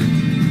Rivia?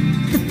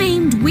 The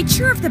famed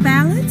witcher of the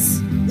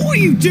ballads? What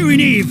are you doing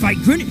here,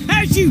 vagrant?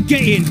 How'd you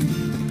get in?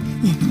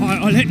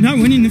 I let no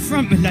one in the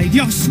front, my lady.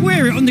 I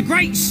swear it on the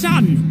great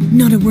sun.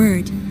 Not a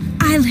word.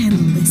 I'll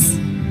handle this.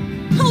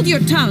 Hold your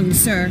tongue,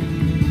 sir.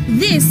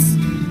 This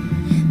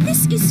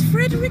is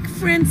Frederick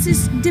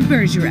Francis de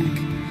Bergerac,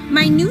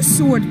 my new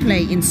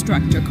swordplay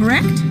instructor,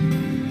 correct?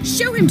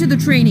 Show him to the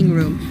training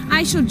room.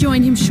 I shall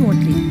join him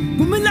shortly.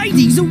 But my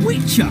lady's a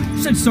witcher.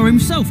 Said so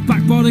himself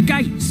back by the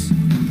gates.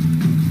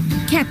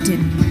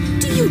 Captain,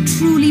 do you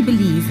truly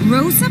believe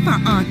Rosa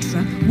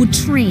Varatra would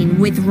train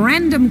with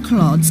random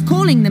clods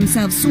calling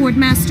themselves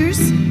swordmasters?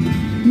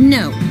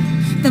 No.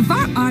 The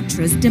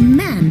Varatras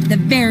demand the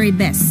very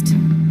best.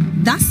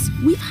 Thus,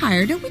 we've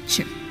hired a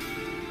witcher.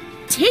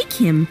 Take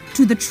him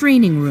to the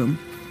training room.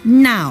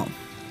 Now.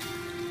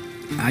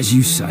 As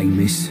you say,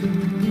 miss.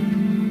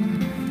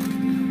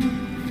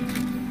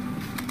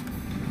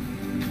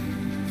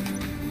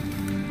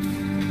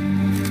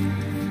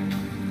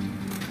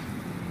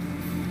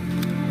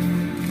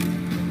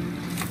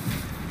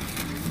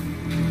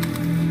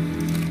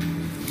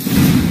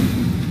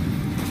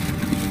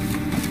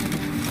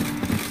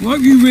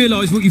 Won't you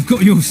realise what you've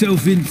got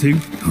yourself into?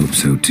 Hope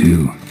so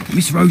too.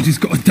 Miss Rosa's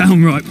got a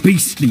downright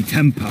beastly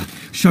temper.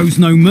 Shows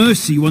no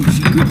mercy once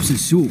she grips a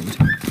sword.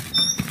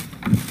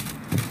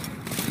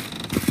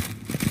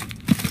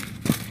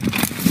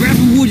 Grab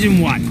a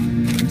wooden one.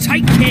 And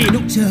take care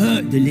not to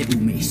hurt the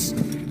little miss,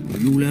 or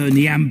you'll earn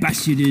the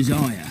ambassador's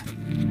ire.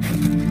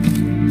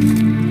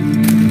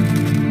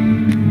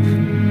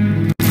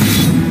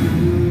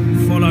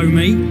 Follow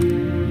me.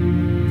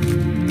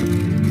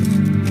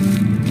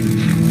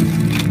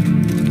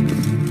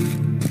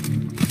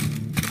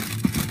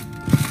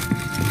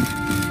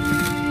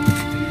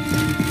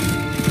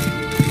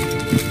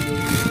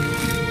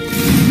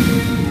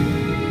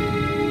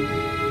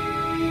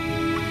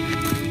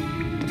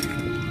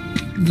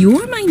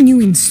 You're my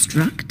new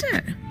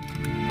instructor.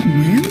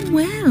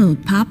 Well,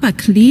 Papa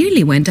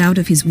clearly went out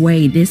of his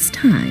way this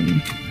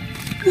time.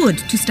 Wood,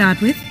 to start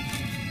with.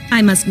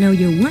 I must know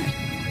your worth.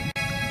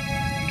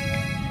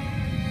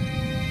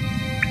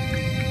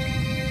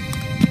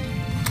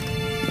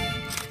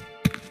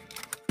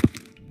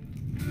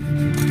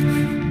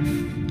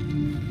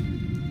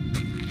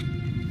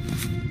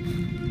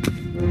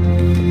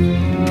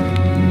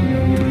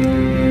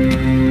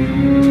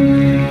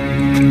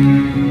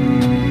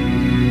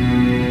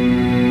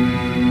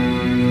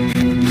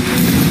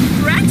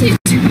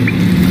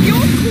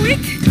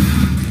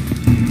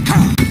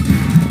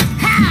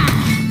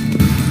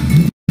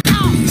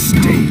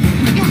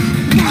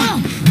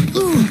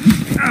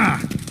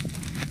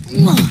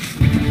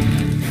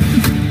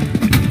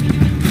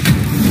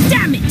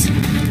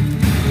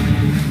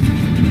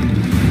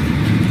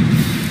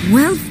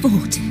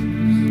 fought.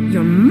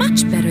 You're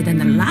much better than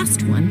the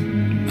last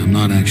one. I'm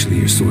not actually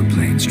your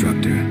swordplay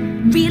instructor.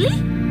 Really?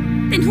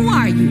 Then who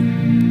are you?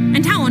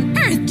 And how on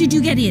earth did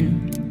you get in?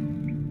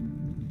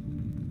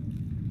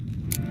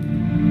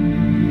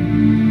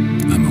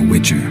 I'm a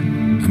witcher.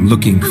 I'm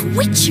looking A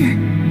witcher?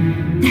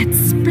 That's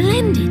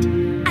splendid.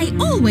 I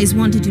always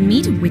wanted to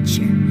meet a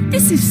witcher.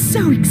 This is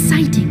so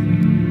exciting.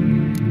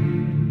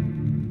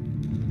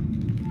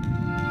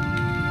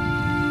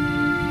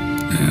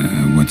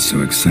 What's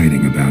so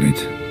exciting about it?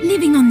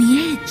 Living on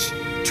the edge.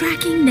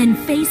 Tracking, then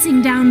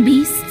facing down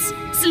beasts.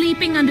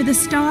 Sleeping under the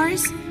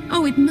stars.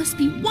 Oh, it must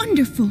be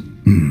wonderful.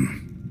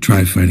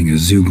 Try fighting a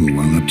Zoogle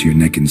while up to your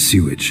neck in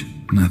sewage.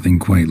 Nothing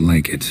quite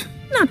like it.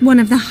 Not one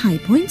of the high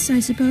points, I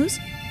suppose.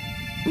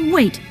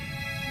 Wait,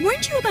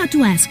 weren't you about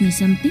to ask me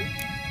something?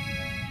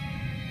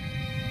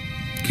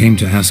 Came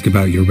to ask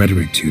about your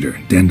rhetoric tutor,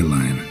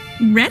 Dandelion.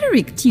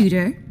 Rhetoric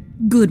tutor?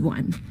 Good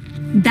one.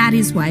 That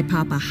is why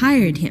Papa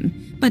hired him,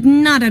 but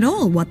not at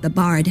all what the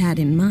bard had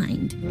in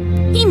mind.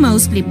 He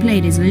mostly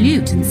played his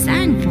lute and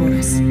sang for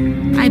us.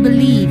 I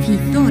believe he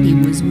thought he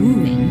was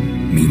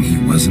wooing. Mean he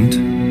wasn't?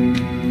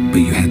 But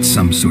you had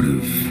some sort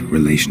of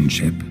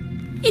relationship?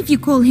 If you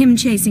call him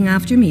chasing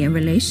after me a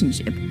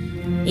relationship.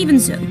 Even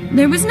so,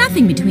 there was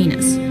nothing between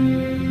us.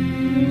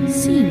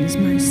 Seems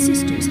my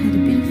sisters had a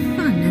bit of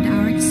fun at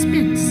our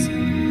expense.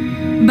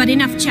 But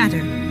enough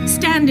chatter.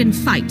 Stand and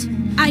fight.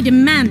 I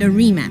demand a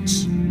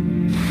rematch.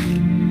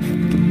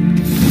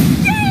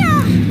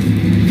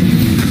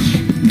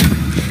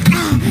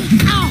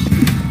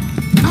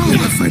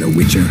 Never fight a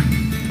witcher.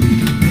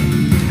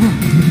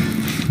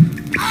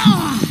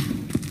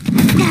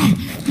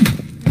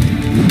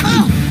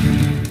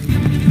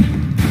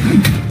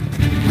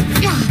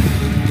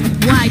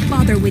 Why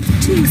bother with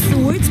two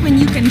swords when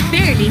you can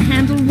barely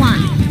handle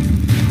one?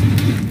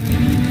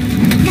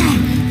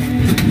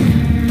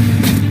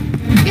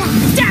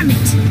 Damn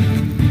it!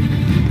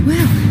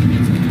 Well,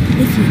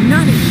 if you're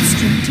not an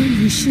instructor,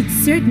 you should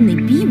certainly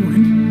be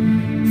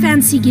one.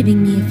 Fancy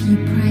giving me a few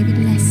private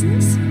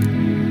lessons?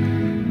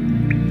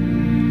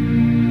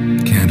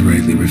 Can't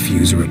rightly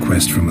refuse a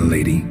request from a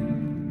lady.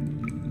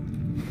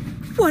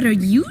 What are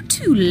you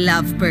two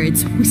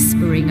lovebirds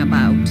whispering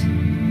about?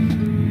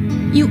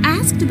 You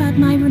asked about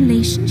my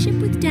relationship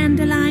with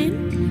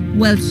Dandelion?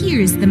 Well,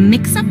 here's the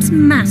mix-up's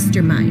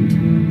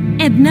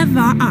mastermind. Edna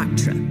var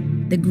Atra,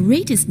 the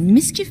greatest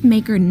mischief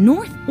maker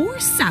north or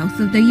south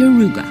of the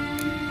Yaruga.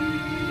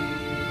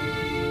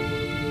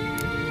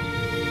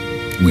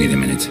 Wait a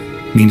minute.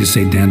 Mean to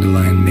say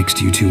Dandelion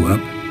mixed you two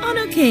up? On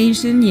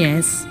occasion,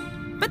 yes.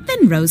 But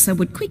then Rosa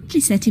would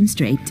quickly set him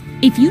straight.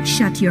 If you'd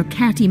shut your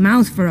catty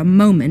mouth for a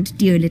moment,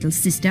 dear little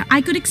sister,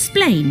 I could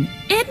explain.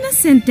 Edna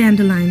sent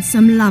Dandelion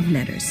some love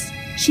letters.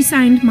 She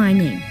signed my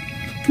name.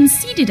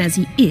 Conceited as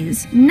he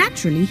is,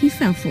 naturally he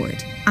fell for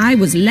it. I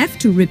was left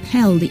to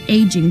repel the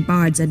aging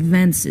bard's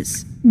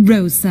advances.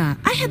 Rosa,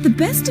 I had the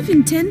best of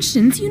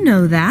intentions, you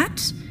know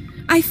that.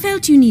 I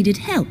felt you needed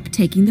help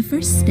taking the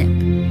first step.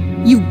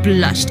 You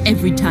blushed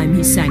every time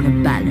he sang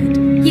a ballad.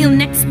 He'll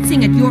next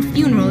sing at your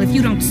funeral if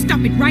you don't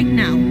stop it right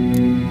now.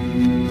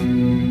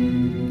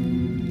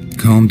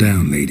 Calm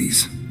down,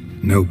 ladies.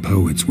 No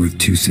poet's worth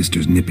two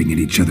sisters nipping at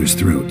each other's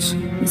throats.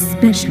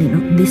 Especially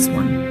not this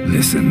one.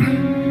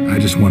 Listen, I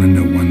just want to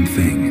know one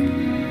thing.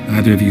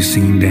 Either of you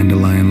seen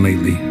Dandelion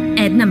lately?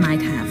 Edna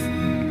might have.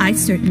 I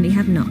certainly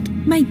have not.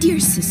 My dear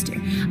sister,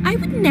 I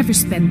would never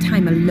spend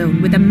time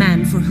alone with a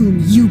man for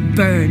whom you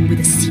burn with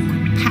a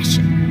secret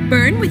passion.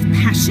 Burn with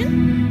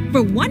passion?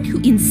 For one who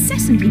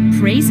incessantly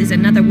praises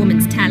another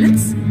woman's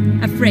talents?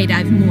 Afraid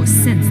I've more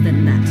sense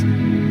than that.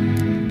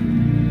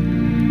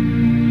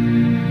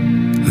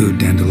 Who'd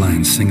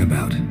Dandelion sing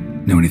about?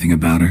 Know anything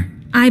about her?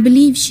 I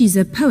believe she's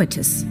a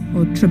poetess,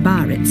 or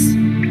trabaritz.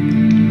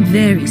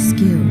 Very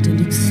skilled and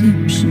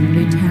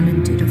exceptionally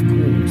talented, of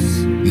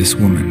course. This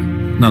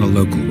woman, not a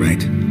local,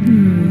 right?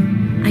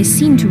 I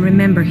seem to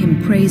remember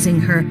him praising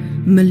her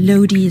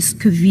melodious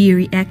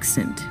Kaviri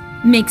accent.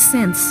 Makes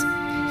sense.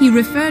 He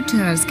referred to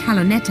her as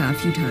Kalonetta a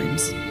few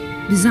times.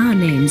 Bizarre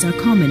names are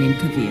common in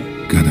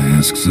Kavir. Gotta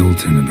ask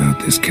Zoltan about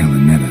this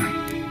Kalonetta.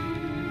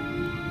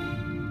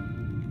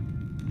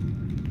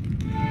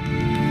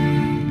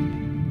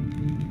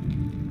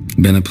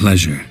 Been a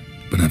pleasure,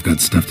 but I've got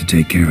stuff to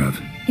take care of.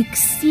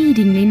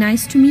 Exceedingly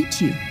nice to meet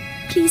you.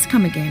 Please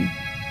come again.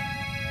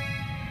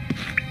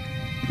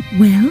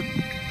 Well,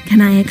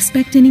 can I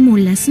expect any more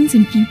lessons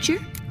in future?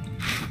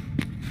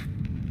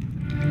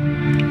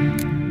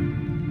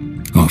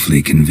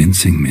 Awfully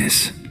convincing,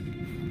 miss.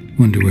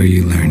 Wonder where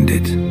you learned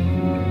it.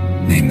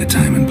 Name the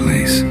time and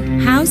place.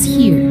 House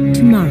here,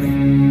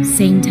 tomorrow.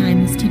 Same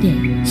time as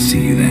today.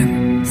 See you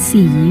then.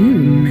 See you,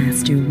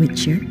 Master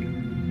Witcher.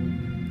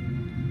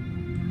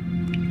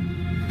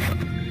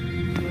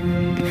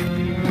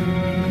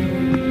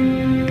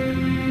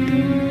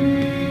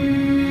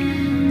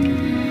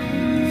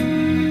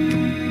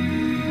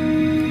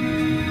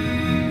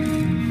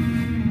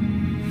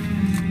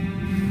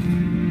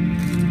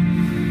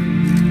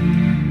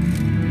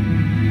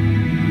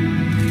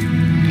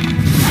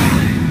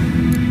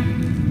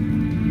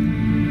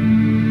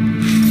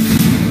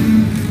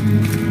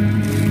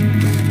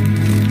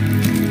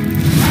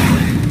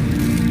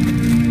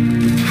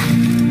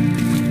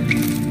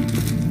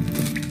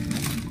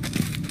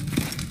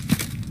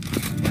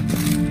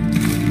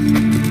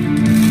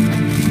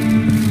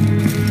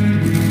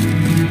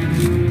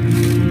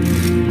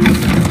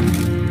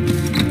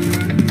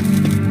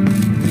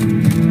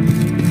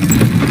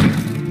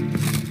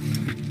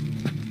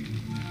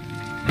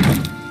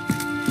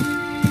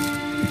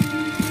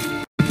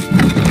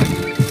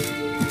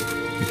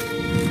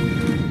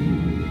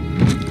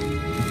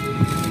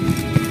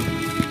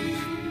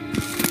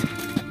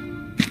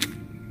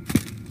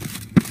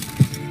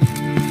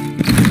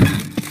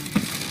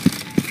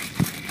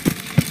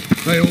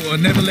 I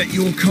never let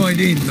your kind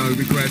in, though,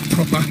 the Grand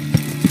Proper.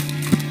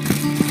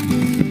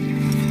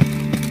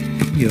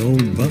 You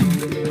old bum.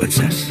 What's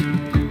this?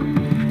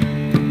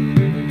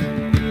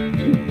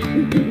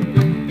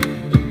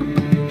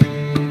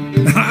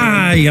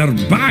 Ah, you're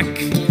back.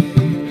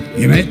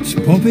 You met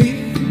Poppy?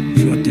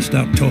 She ought to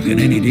start talking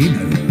any day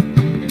now.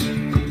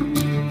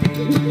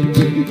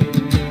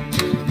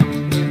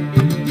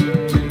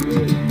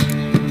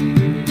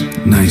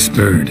 Nice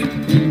bird,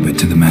 but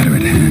to the matter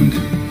at hand.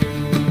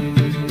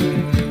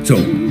 So,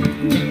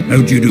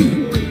 how'd you do?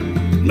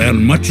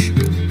 Learn much?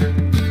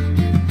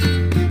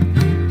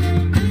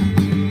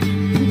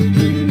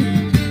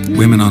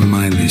 Women on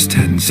my list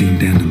hadn't seen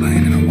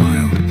Dandelion in a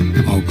while.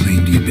 All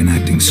claimed he'd been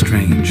acting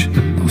strange.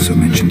 Also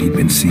mentioned he'd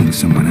been seeing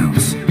someone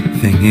else.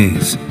 Thing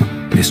is,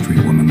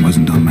 Mystery Woman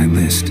wasn't on my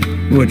list.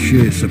 What's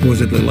she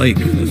supposedly like,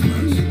 this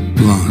lass?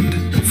 Blonde,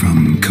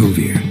 from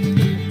Kovir.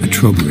 A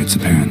Troberitz,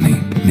 apparently,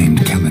 named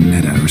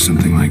Kalanetta or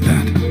something like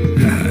that.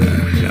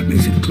 That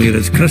makes it clear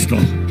as crystal.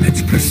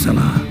 It's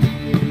Priscilla.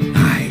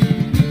 Aye.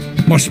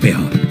 Must be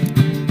her.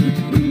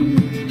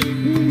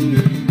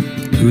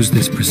 Who's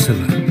this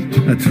Priscilla?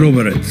 A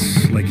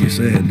Troberitz, like you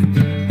said.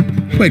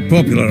 Quite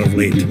popular of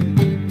late.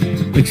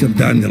 Picture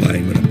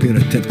Dandelion with a pair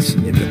of tits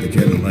and you've got the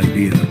general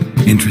idea.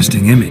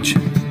 Interesting image.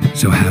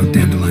 So how'd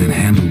Dandelion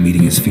handle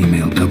meeting his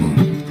female double?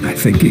 I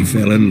think he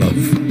fell in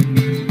love.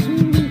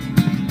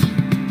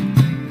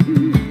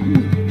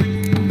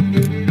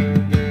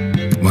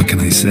 What can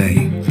I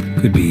say?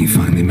 Could be he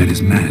finally met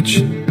his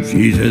match.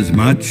 She's his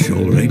match,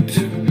 all right.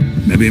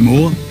 Maybe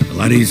more. The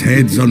laddie's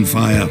head's on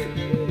fire.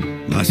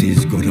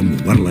 Lassie's got him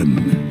whirling.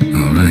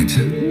 All right.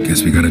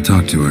 Guess we gotta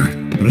talk to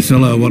her.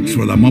 Priscilla works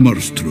for the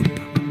Mummers troupe.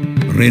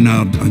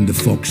 Reynard and the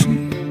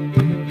Foxen.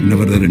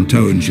 Whenever they're in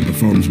town, she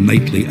performs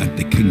nightly at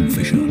the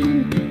Kingfisher.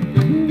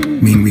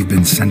 Mean we've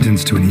been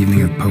sentenced to an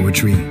evening of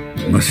poetry?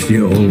 Must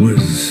you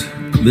always?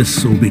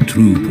 This'll be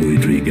true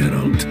poetry,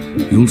 Geralt.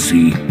 You'll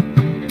see.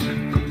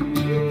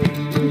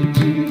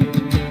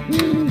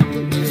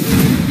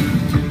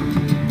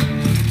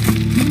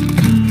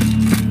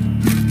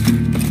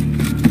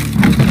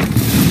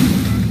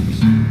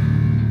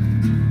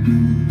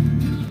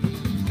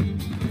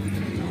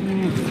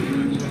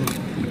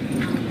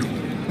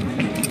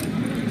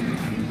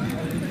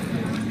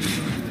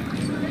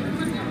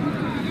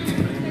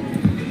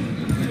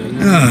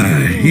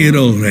 Here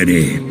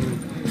already.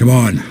 Come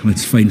on,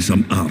 let's find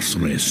some arse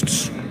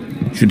rests.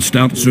 Should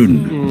start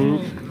soon.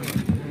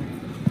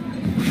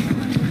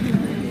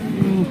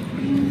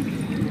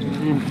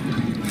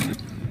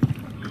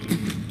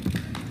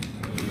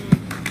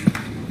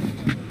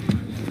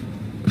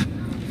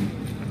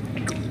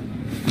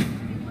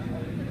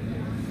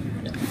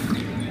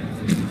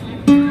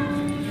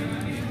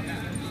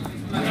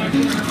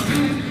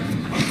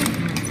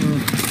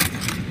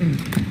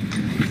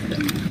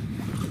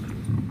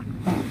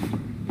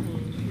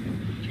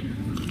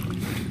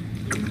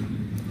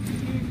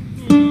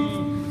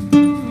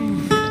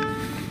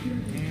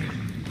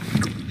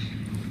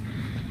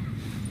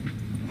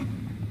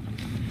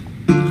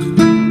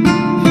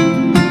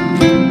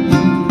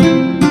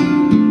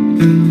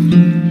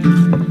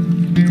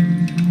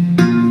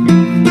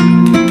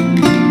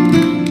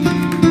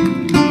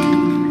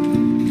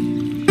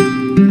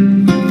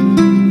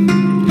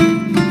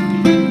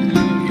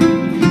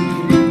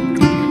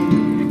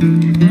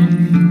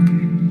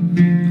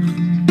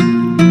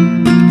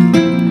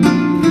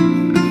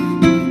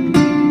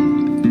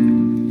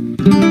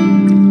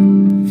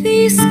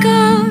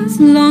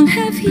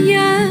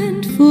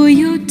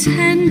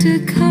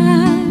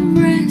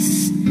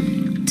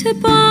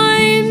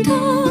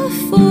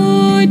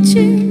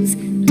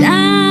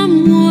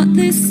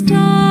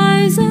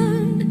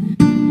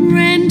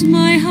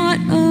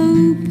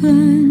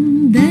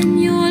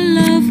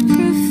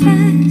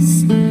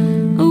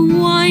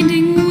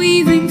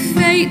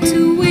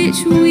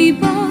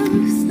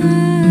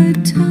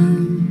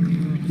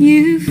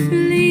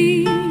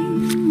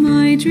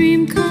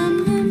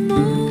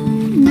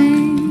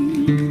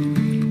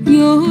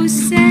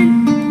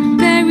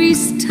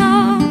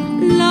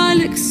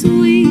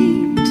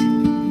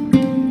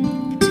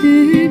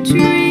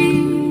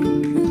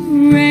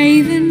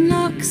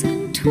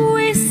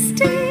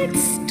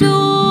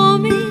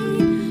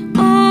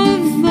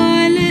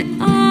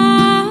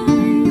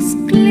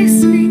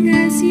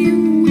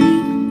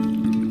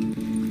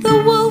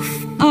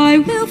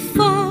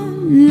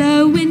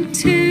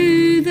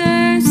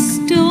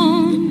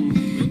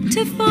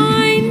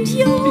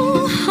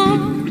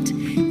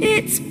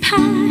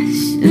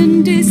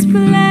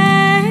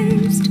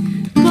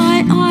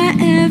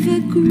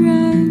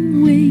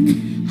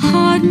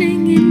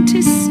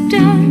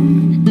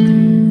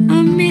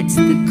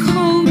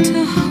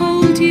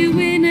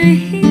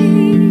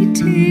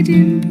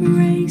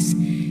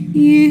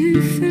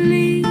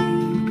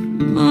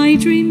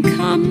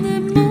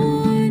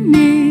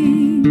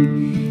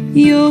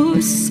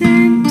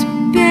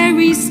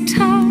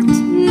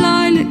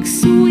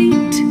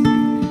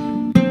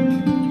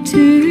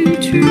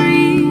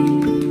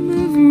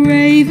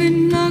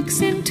 Raven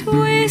locks and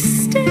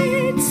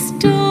twisted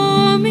stars.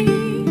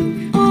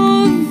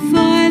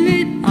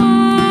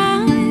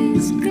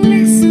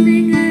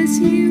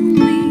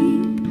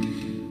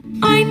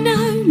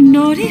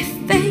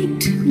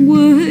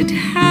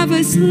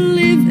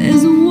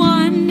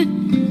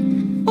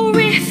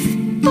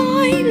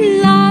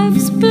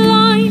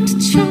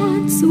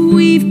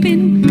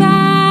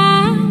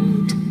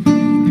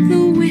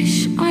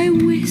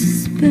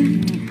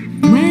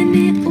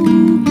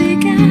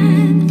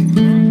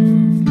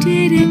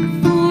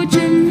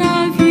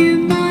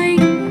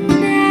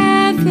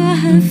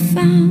 have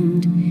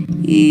found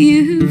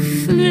you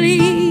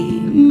flee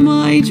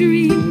my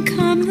dream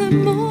come the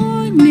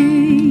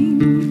morning.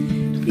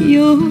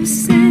 Your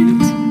scent,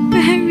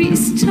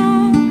 berries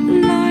tart,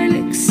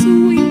 lilac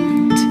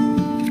sweet.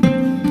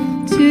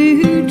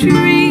 To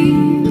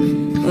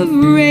dream of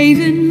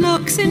raven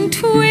locks and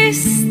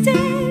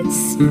twisted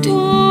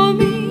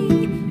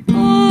stormy,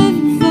 of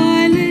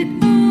violet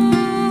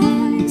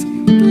eyes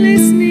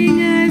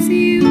glistening as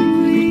you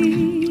weep.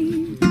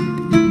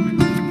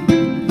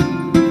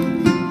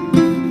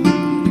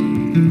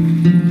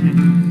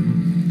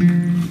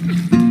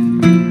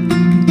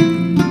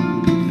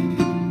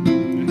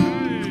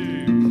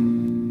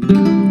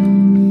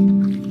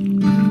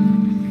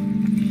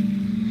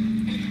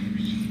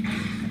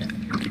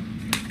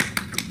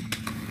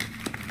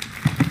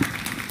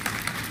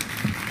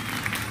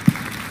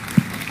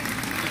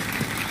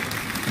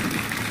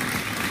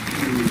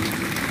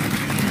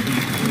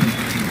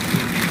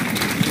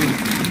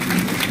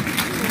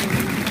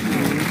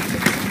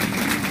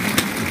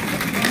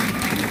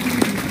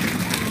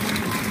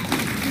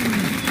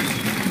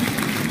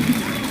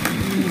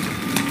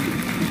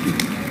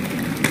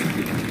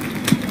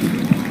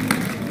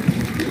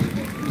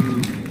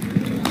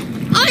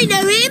 I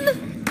know him!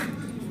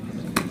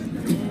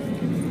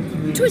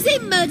 'Twas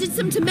him murdered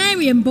some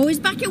Temerian boys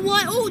back at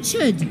White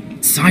Orchard.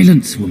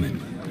 Silence, woman.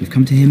 We've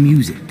come to hear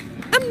music.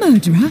 A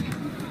murderer?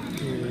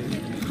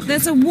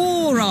 There's a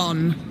war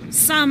on.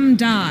 Some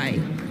die.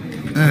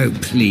 Oh,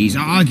 please,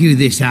 argue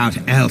this out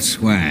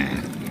elsewhere.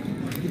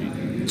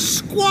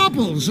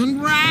 Squabbles and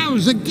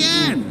rows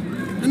again.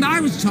 And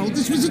I was told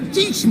this was a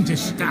decent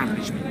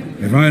establishment.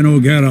 If I know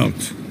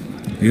Geralt,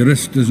 he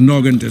risked his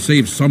noggin to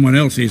save someone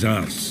else's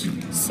ass.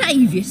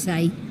 Save, you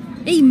say?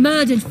 He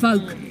murdered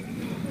folk.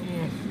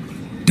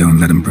 Don't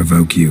let him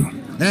provoke you.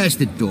 There's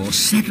the door.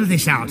 Settle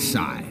this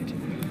outside.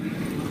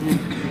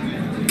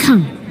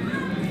 Come.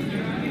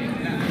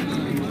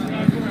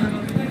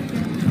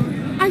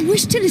 I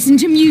wish to listen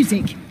to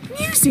music.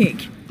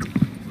 Music!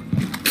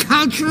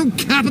 Cultural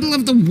capital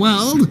of the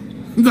world?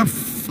 The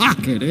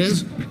fuck it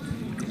is.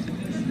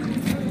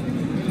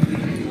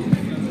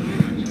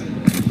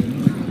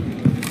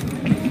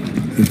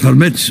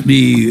 Permit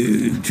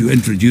me to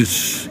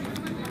introduce...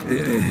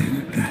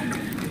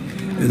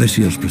 this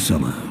here's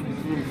Priscilla,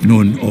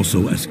 known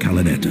also as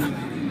Calinetta.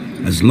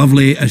 As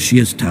lovely as she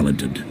is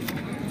talented.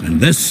 And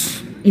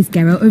this... Is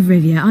Geralt of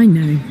Rivia, I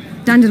know.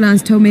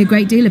 Dandelion's told me a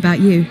great deal about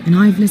you, and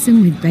I've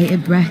listened with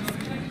bated breath.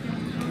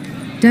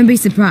 Don't be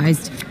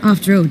surprised.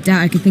 After all,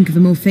 doubt I could think of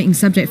a more fitting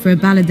subject for a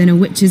ballad than a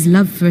witch's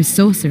love for a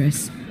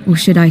sorceress. Or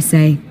should I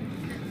say,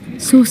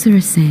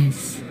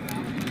 sorceresses.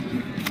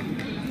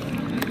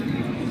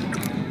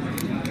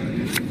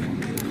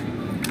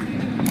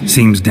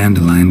 Seems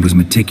Dandelion was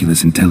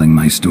meticulous in telling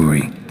my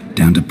story,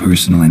 down to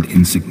personal and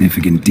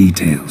insignificant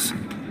details.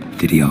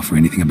 Did he offer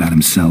anything about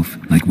himself,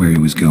 like where he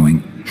was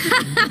going?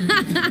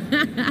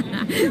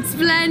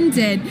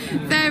 Splendid.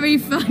 Very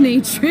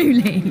funny,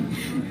 truly.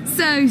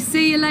 So,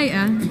 see you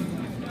later.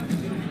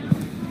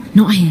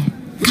 Not here.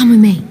 Come with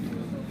me.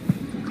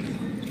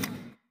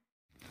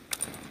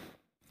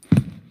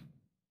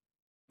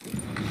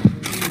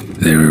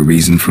 There a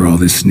reason for all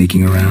this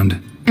sneaking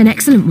around? An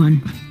excellent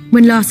one.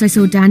 When last I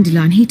saw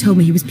Dandelion, he told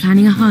me he was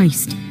planning a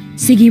heist.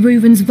 Siggy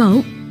Reuven's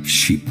vault.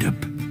 Sheeped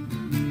up.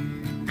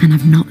 And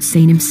I've not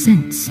seen him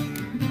since.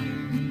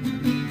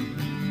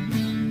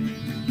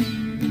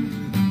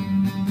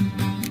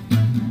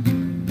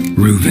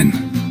 Reuven.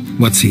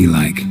 What's he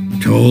like?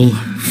 Tall,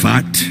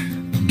 fat,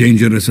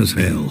 dangerous as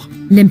hell.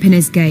 Limp in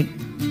his gait.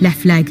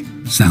 Left leg.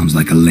 Sounds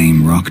like a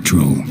lame rock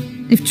troll.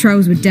 If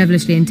trolls were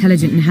devilishly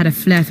intelligent and had a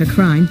flair for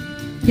crime,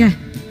 yeah,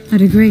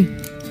 I'd agree.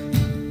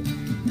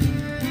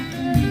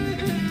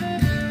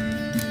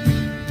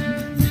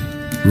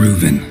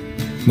 Reuven.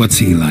 What's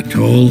he like?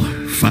 Tall,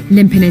 fat...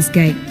 Limp in his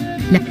gait.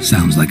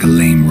 Sounds like a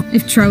lame...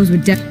 If trolls were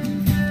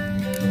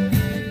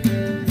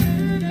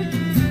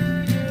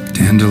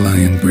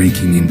Dandelion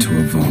breaking into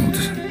a vault.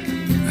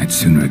 I'd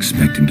sooner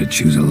expect him to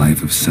choose a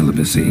life of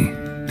celibacy.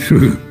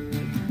 True.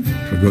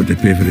 Forgot to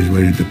pay for his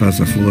way into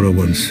Passiflora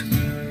once.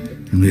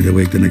 And laid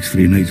awake the next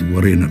 3 nights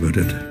worrying about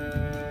it.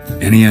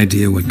 Any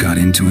idea what got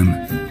into him?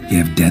 He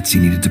have debts he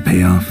needed to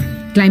pay off?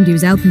 Claimed he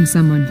was helping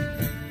someone.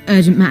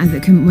 Urgent matter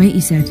that couldn't wait,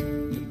 he said.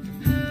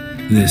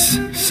 This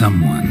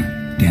someone,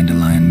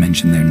 Dandelion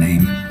mentioned their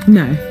name?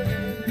 No.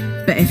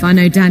 But if I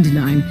know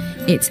Dandelion,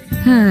 it's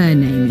her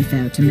name he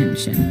failed to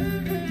mention.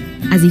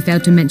 As he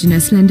failed to mention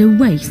her slender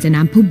waist and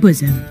ample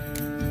bosom.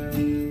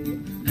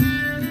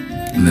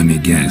 Let me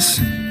guess.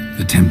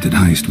 Attempted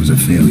heist was a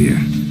failure.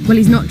 Well,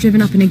 he's not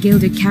driven up in a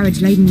gilded carriage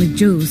laden with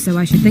jewels, so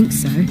I should think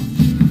so.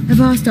 I've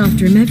asked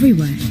after him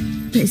everywhere,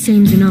 but it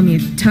seems an army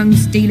of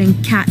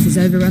tongue-stealing cats has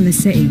overrun the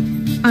city.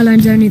 I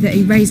learned only that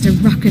he raised a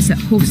ruckus at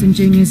Whoreson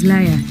Jr.'s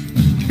lair.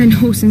 Then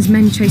Whoreson's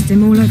men chased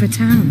him all over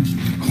town.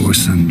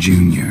 Whoreson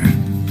Jr.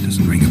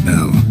 Doesn't ring a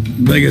bell.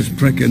 Biggest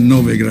prick in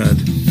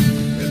Novigrad.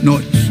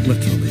 Not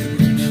literally.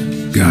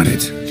 Got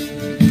it.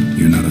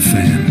 You're not a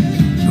fan.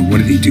 But what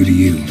did he do to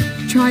you?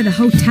 Try the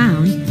whole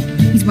town.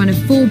 He's one of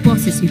 4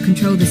 bosses who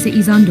control the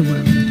city's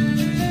underworld.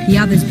 The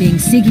others being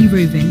Siggy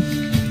Reuben,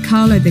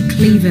 Carlo the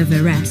Cleaver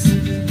Varese,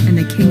 and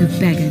the King of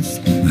Beggars.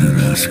 The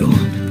rascal.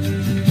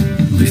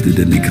 At least they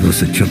didn't cross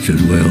the church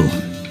as well.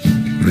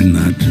 Bring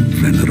that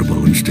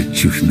venerable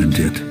institution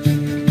into it.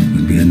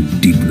 We'd be in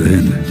deep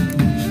then.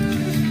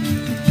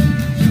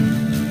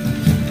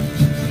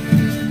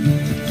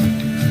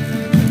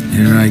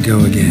 Here I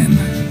go again,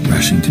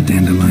 rushing to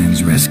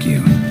Dandelion's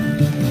rescue.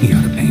 He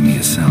ought to pay me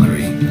a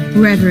salary.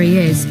 Wherever he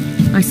is,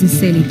 I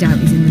sincerely doubt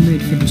he's in the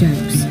mood for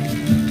jokes.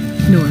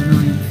 Nor am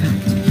I, in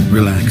fact.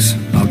 Relax,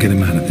 I'll get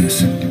him out of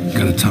this.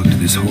 Gotta talk to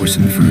this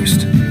Whoreson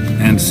first.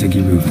 And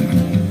Siggy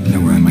Reuben.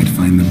 Know where I might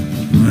find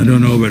them? I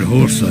don't know about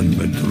Whoreson,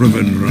 but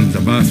Reuben runs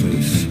a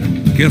bathhouse.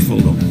 Careful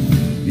though,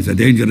 he's a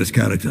dangerous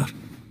character.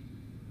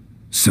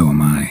 So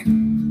am I.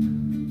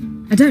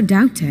 I don't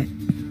doubt it.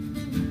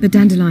 But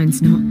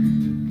Dandelion's not.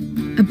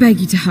 I beg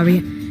you to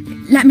hurry.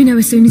 Let me know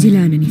as soon as you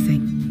learn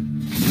anything.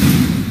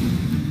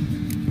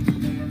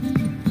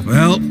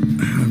 Well,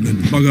 I've got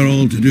bugger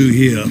all to do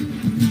here.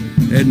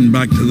 Heading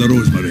back to the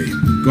Rosemary.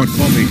 Got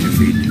Poppy to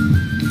feed.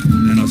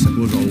 And then I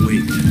suppose I'll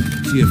wait.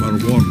 See if our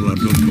warbler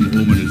don't come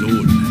home on his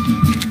own.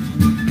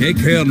 Take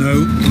care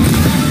now.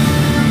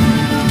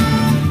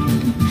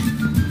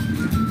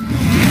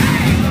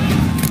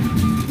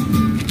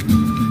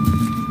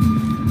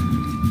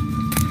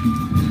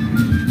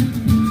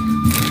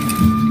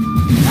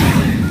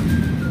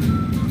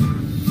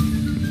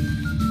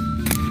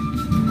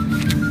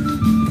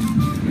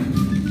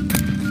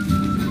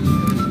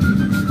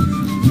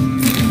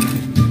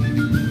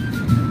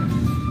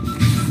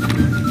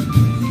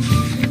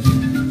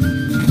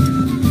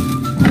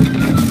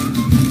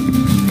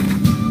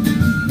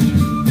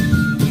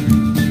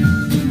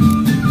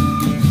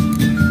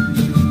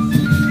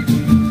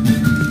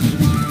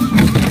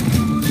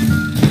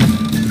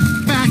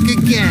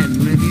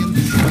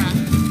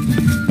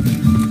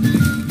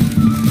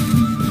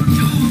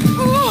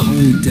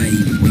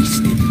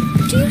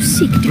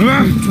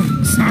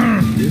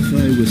 If I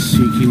was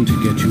seeking to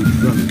get you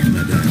drunk,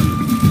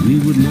 madame, we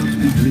would not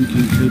be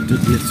drinking Côte de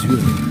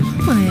Blessure.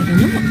 Why ever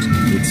not?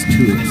 It's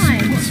too Hi,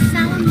 expensive. what's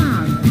sour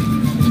mug?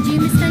 Did you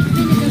mistake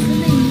vinegar for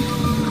me?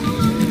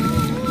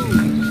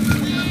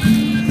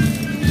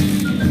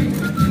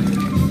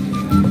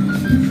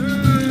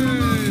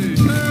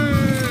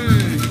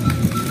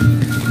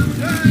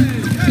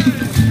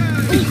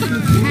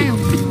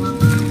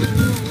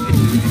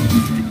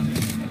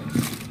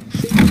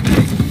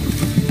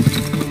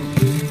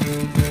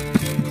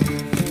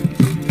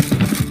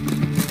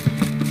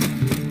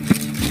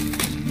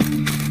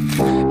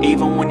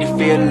 Even when you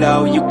feel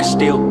low, you can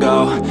still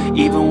go.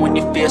 Even when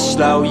you feel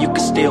slow, you can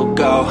still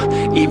go.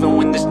 Even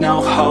when there's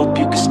no hope,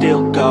 you can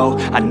still go.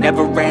 I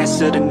never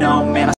answer to no, man.